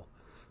school?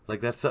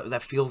 Like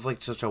that feels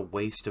like such a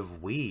waste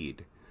of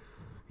weed.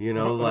 You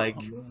know, like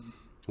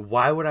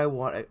why would I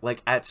want,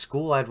 like at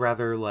school I'd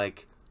rather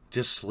like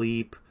just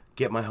sleep,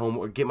 get my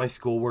homework, get my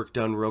schoolwork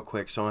done real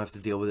quick so I don't have to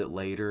deal with it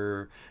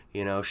later,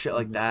 you know, shit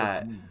like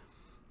that.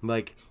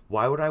 Like,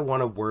 why would I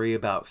want to worry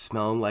about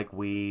smelling like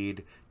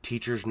weed,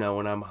 teachers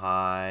knowing I'm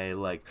high?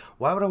 Like,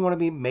 why would I want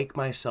to make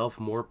myself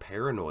more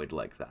paranoid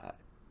like that?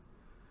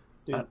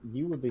 Dude,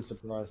 you would be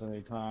surprised how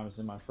many times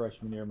in my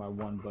freshman year, my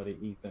one buddy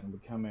Ethan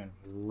would come in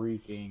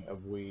reeking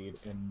of weed,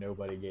 and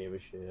nobody gave a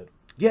shit.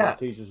 Yeah,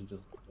 The teachers would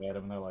just look at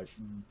him, and they're like,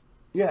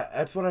 yeah,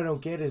 that's what I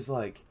don't get is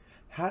like,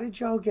 how did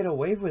y'all get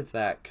away with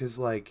that? Because,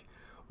 like,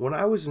 when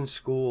I was in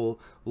school,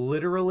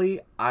 literally,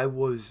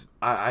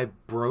 I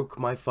broke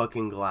my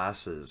fucking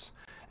glasses,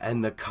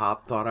 and the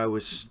cop thought I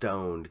was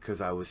stoned because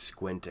I was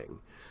squinting.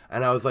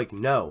 And I was like,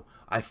 no,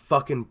 I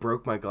fucking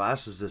broke my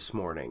glasses this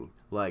morning,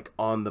 like,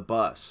 on the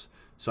bus.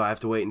 So I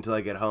have to wait until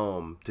I get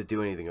home to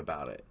do anything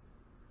about it.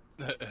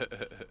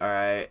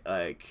 Alright,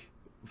 like,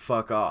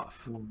 fuck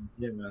off.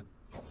 yeah.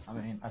 I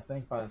mean, I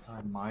think by the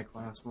time my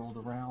class rolled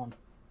around,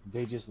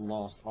 they just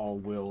lost all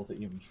will to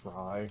even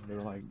try. They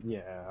were like,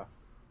 yeah,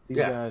 these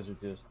Yeah. guys are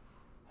just.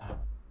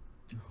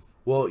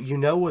 Well, you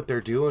know what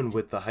they're doing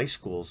with the high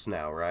schools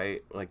now,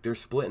 right? Like, they're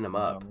splitting them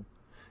up.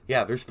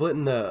 Yeah, they're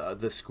splitting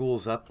the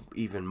schools up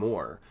even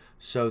more.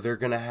 So they're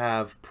going to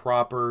have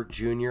proper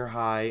junior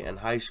high and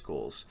high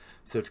schools.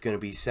 So it's going to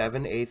be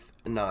 7, 8th,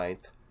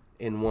 9th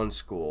in one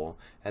school,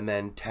 and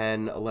then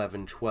 10,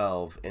 11,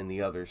 12 in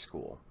the other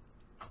school.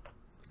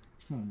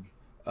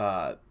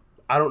 I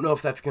don't know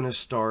if that's going to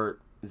start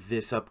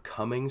this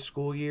upcoming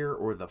school year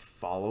or the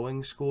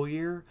following school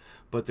year,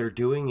 but they're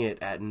doing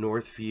it at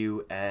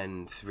Northview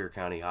and Sevier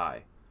County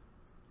High.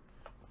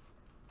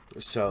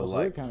 So, Well,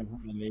 like, kind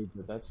of needs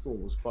it. That school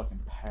was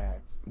fucking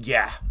packed.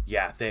 yeah,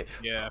 they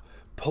Yeah.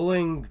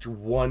 pulling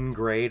one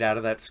grade out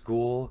of that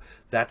school,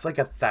 that's like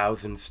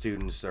 1,000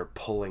 students they're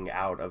pulling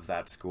out of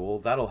that school.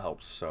 That'll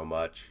help so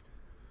much.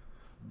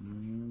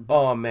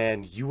 Oh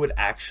man, you would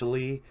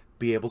actually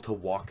be able to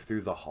walk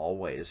through the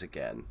hallways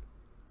again.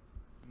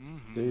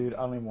 Dude, I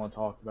don't even want to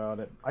talk about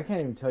it. I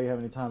can't even tell you how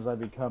many times I'd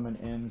be coming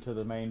into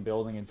the main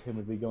building and Tim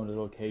would be going to the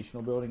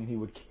vocational building and he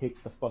would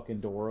kick the fucking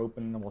door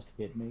open and almost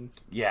hit me.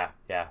 Yeah,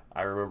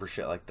 I remember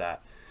shit like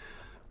that.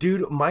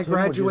 Dude, my Tim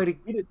would just- graduating...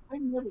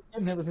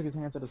 Tim never took his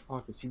hands out of his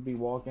pockets. He'd be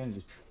walking and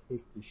just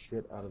kick the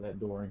shit out of that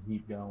door and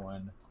keep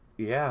going.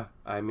 Yeah,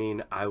 I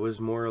mean, I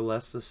was more or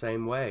less the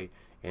same way.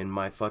 In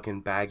my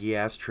fucking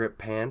baggy-ass trip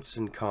pants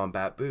and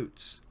combat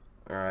boots.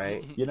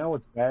 Alright? You know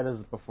what's bad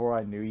is before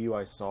I knew you,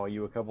 I saw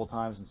you a couple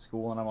times in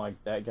school and I'm like,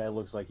 that guy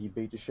looks like he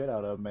beat the shit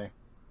out of me.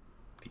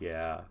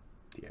 Yeah.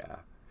 You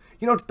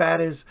know what's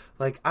bad is,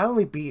 like, I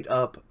only beat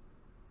up...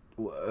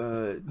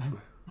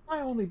 I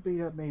only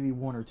beat up maybe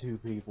one or two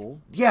people.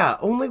 Yeah,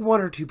 only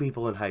 1 or 2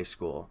 people in high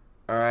school.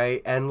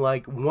 Alright? And,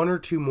 like, 1 or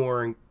 2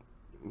 more in...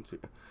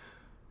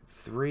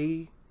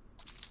 3?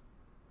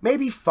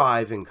 Maybe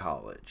 5 in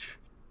college.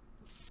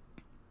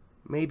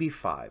 Maybe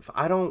 5.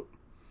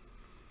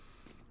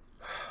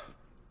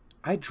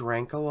 I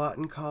drank a lot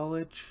in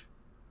college.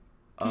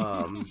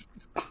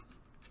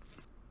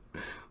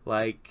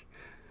 Like,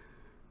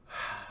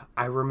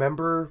 I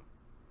remember...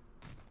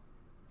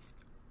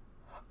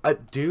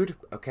 dude,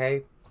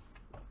 okay?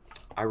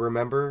 I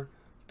remember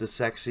the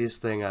sexiest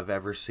thing I've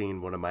ever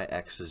seen one of my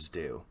exes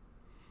do.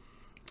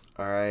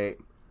 Alright?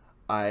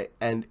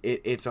 And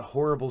it's a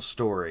horrible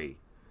story,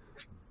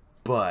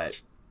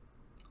 but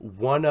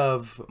one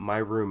of my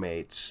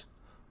roommates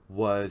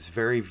was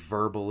very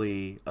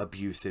verbally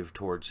abusive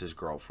towards his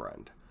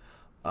girlfriend.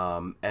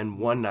 And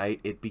one night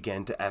it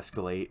began to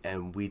escalate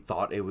and we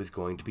thought it was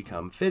going to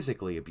become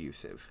physically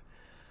abusive.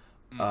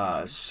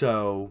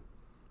 So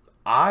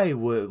I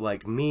would,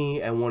 like,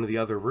 me and one of the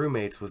other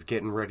roommates was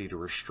getting ready to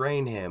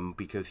restrain him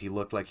because he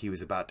looked like he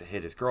was about to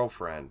hit his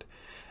girlfriend.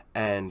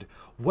 And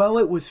while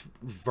it was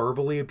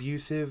verbally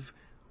abusive,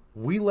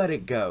 we let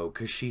it go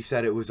because she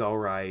said it was all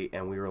right.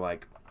 And we were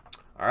like,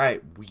 all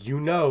right,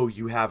 you know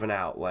you have an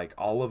out. Like,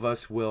 all of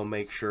us will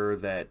make sure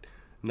that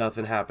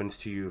nothing happens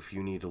to you if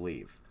you need to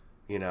leave.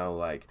 You know,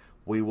 like,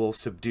 we will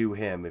subdue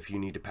him if you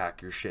need to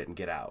pack your shit and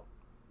get out.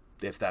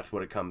 If that's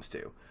what it comes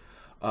to.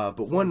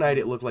 But one night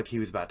it looked like he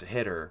was about to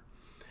hit her.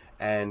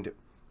 And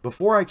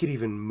before I could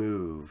even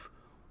move,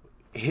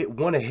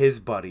 one of his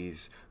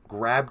buddies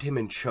grabbed him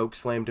and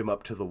chokeslammed him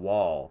up to the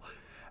wall.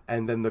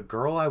 And then the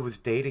girl I was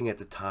dating at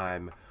the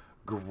time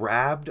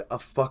grabbed a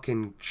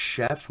fucking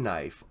chef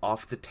knife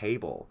off the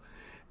table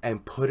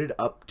and put it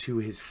up to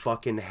his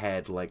fucking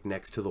head, like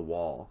next to the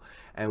wall,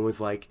 and was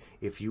like,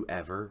 if you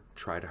ever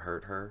try to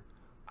hurt her,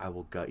 I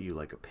will gut you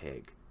like a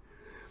pig.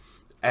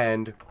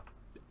 And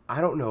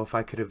I don't know if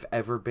I could have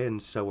ever been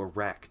so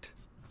erect.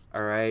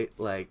 All right?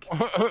 Like,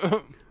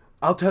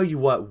 I'll tell you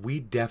what, we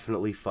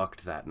definitely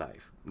fucked that night.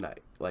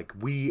 Like,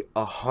 we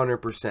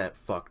 100%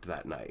 fucked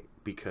that night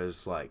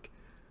because, like,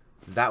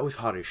 that was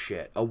hot as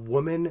shit. A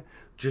woman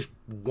just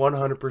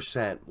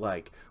 100%,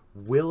 like,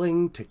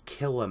 willing to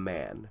kill a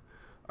man,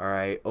 all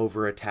right,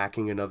 over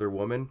attacking another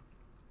woman.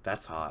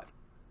 That's hot.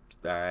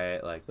 All right?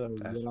 Like, So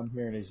what I'm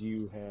hearing is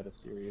you had a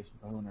serious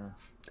boner.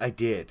 I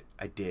did.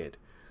 I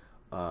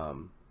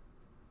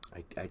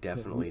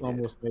definitely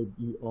did.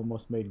 You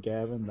almost made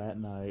Gavin that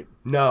night.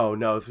 No,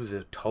 this was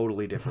a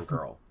totally different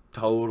girl.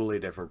 Totally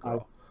different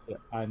girl.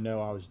 I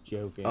know, I was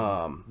joking.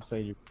 I'm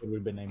saying you would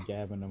have been named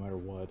Gavin no matter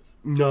what.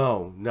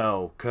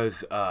 No,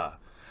 because I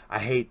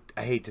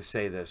hate to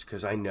say this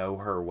because I know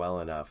her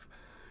well enough.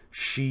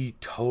 She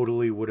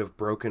totally would have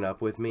broken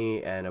up with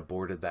me and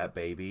aborted that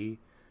baby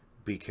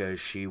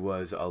because she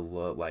was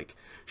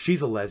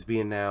she's a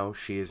lesbian now.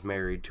 She is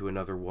married to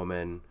another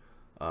woman.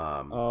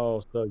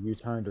 Oh, so you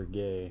turned her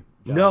gay.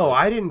 No,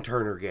 I didn't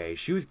turn her gay.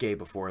 She was gay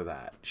before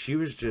that. She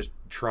was just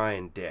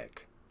trying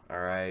dick. All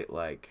right?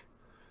 Like,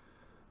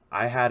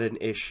 I had an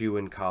issue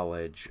in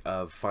college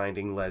of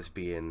finding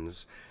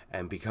lesbians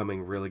and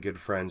becoming really good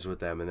friends with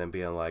them and then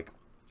being like,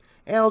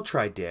 hey, I'll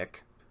try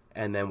dick.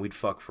 And then we'd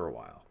fuck for a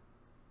while.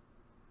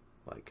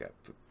 Like,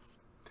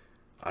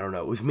 I don't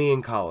know. It was me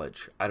in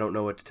college. I don't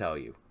know what to tell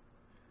you.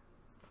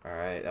 All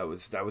right?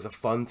 That was a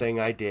fun thing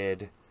I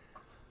did.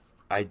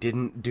 I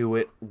didn't do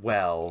it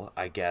well,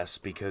 I guess,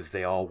 because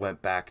they all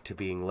went back to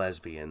being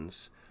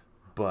lesbians.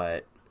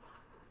 But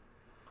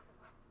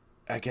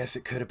I guess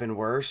it could have been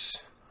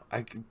worse.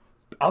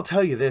 I'll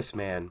tell you this,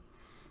 man.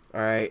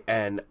 All right?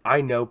 And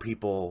I know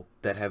people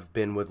that have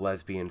been with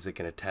lesbians that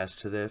can attest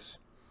to this.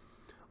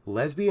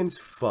 Lesbians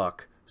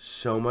fuck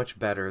so much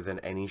better than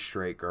any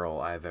straight girl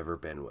I've ever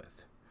been with.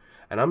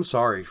 And I'm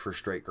sorry for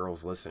straight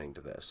girls listening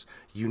to this.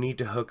 You need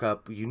to hook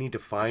up, you need to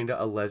find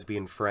a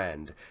lesbian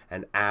friend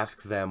and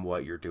ask them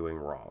what you're doing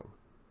wrong.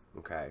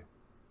 Okay?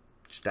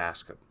 Just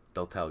ask them.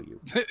 They'll tell you.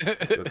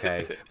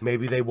 Okay?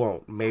 Maybe they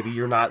won't. Maybe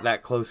you're not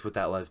that close with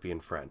that lesbian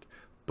friend.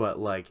 But,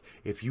 like,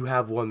 if you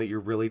have one that you're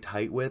really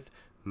tight with,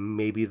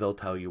 maybe they'll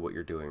tell you what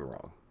you're doing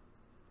wrong.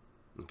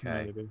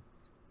 Okay? Maybe.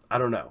 I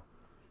don't know.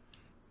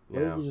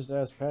 What if you just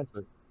ask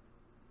Patrick?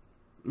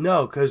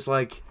 No, because,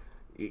 like,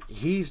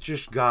 he's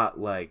just got,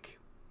 like...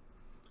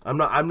 I'm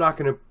not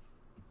going to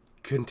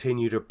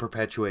continue to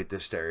perpetuate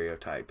this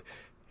stereotype.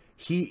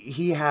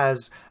 He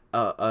has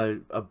a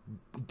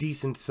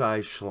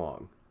decent-sized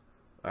schlong.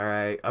 All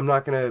right? I'm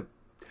not going to...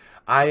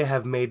 I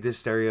have made this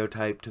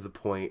stereotype to the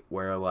point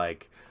where,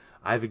 like,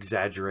 I've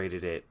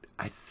exaggerated it.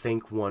 I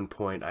think one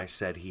point I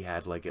said he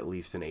had, like, at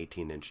least an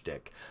 18-inch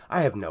dick.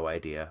 I have no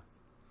idea.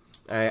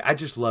 I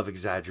just love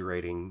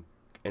exaggerating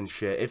and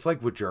shit. It's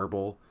like with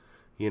Gerbil,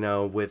 you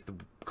know, with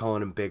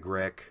calling him Big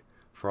Rick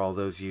for all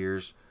those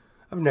years.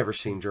 I've never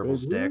seen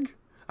Gerbil's dick.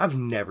 I've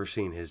never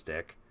seen his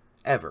dick.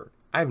 Ever.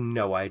 I have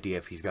no idea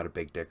if he's got a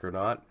big dick or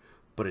not,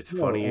 but it's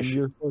funny as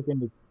shit.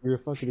 Your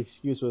fucking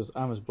excuse was,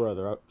 I'm his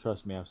brother.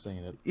 Trust me, I've seen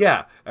it.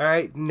 Yeah,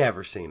 alright?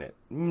 Never seen it.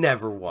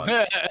 Never once.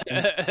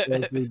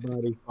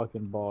 Everybody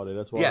fucking bought it.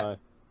 That's why. Yeah.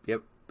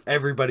 Yep.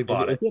 Everybody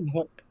bought it.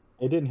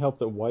 It didn't help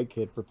that White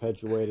Kid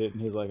perpetuated it,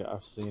 and he's like,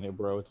 I've seen it,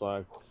 bro. It's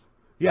like,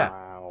 yeah.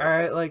 wow.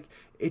 Alright, like,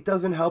 it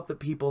doesn't help that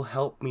people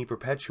help me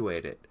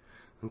perpetuate it.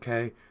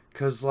 Okay?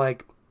 Because,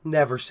 like,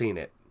 never seen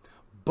it.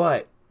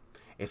 But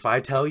if I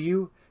tell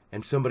you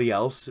and somebody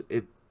else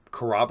it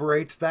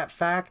corroborates that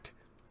fact,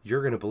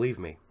 you're going to believe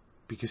me.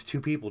 Because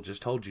two people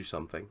just told you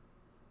something.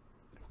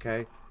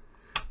 Okay?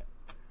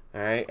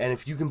 Alright? And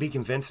if you can be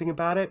convincing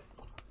about it,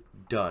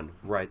 done.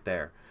 Right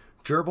there.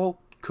 Gerbil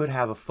could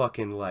have a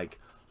fucking, like,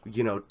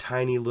 you know,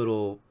 tiny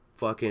little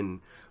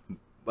fucking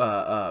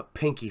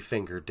pinky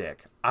finger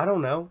dick. I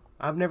don't know.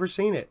 I've never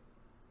seen it.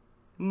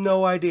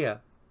 No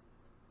idea.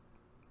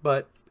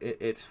 But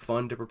it's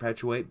fun to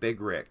perpetuate Big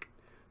Rick.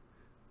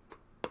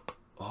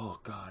 Oh,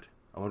 God.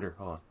 I wonder.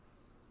 Hold on.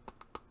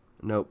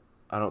 Nope.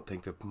 I don't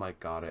think the mic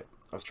got it.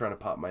 I was trying to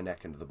pop my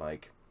neck into the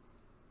mic.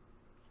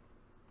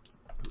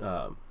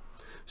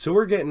 So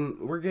we're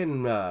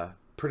getting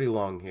pretty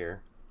long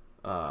here.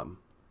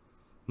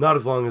 Not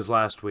as long as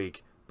last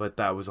week, but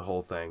that was a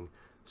whole thing.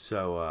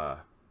 So I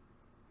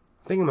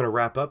think I'm gonna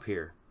wrap up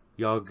here.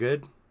 Y'all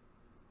good?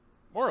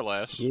 More or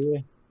less.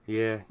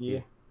 Yeah.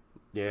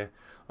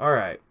 All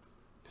right.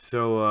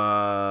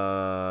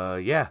 So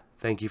yeah.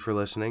 Thank you for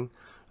listening.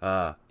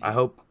 I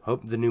hope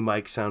the new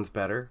mic sounds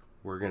better.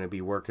 We're gonna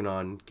be working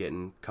on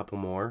getting a couple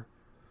more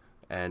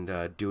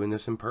and doing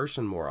this in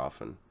person more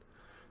often.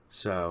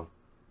 So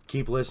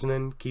keep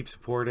listening, keep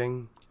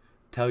supporting,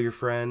 tell your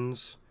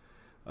friends.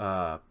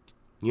 You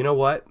know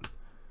what?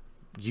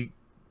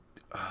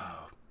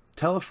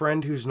 tell a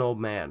friend who's an old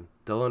man.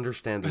 They'll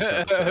understand this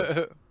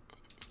episode.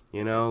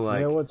 You know,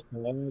 like You know what's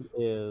bad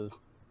is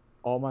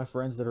all my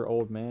friends that are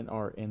old men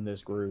are in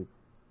this group,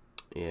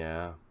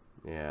 yeah.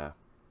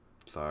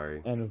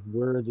 Sorry. and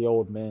we're the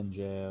old men,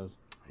 Jazz.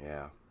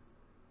 Yeah.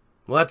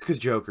 Well, that's because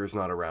Joker's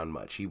not around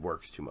much. He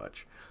works too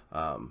much.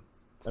 I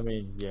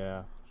mean,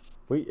 yeah,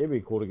 it'd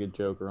be cool to get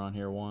Joker on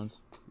here once,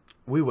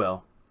 We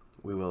will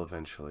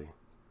eventually.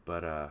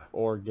 But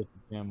or get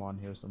him on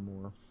here some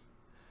more.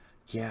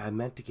 yeah, I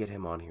meant to get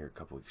him on here a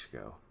couple weeks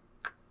ago.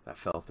 That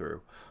fell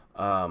through.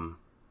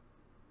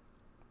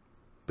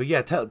 But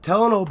yeah,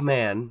 tell an old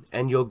man,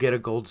 and you'll get a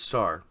gold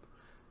star.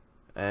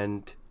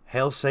 And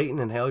hail Satan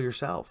and hail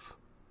yourself.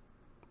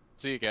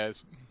 See you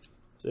guys.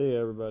 See ya,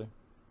 everybody.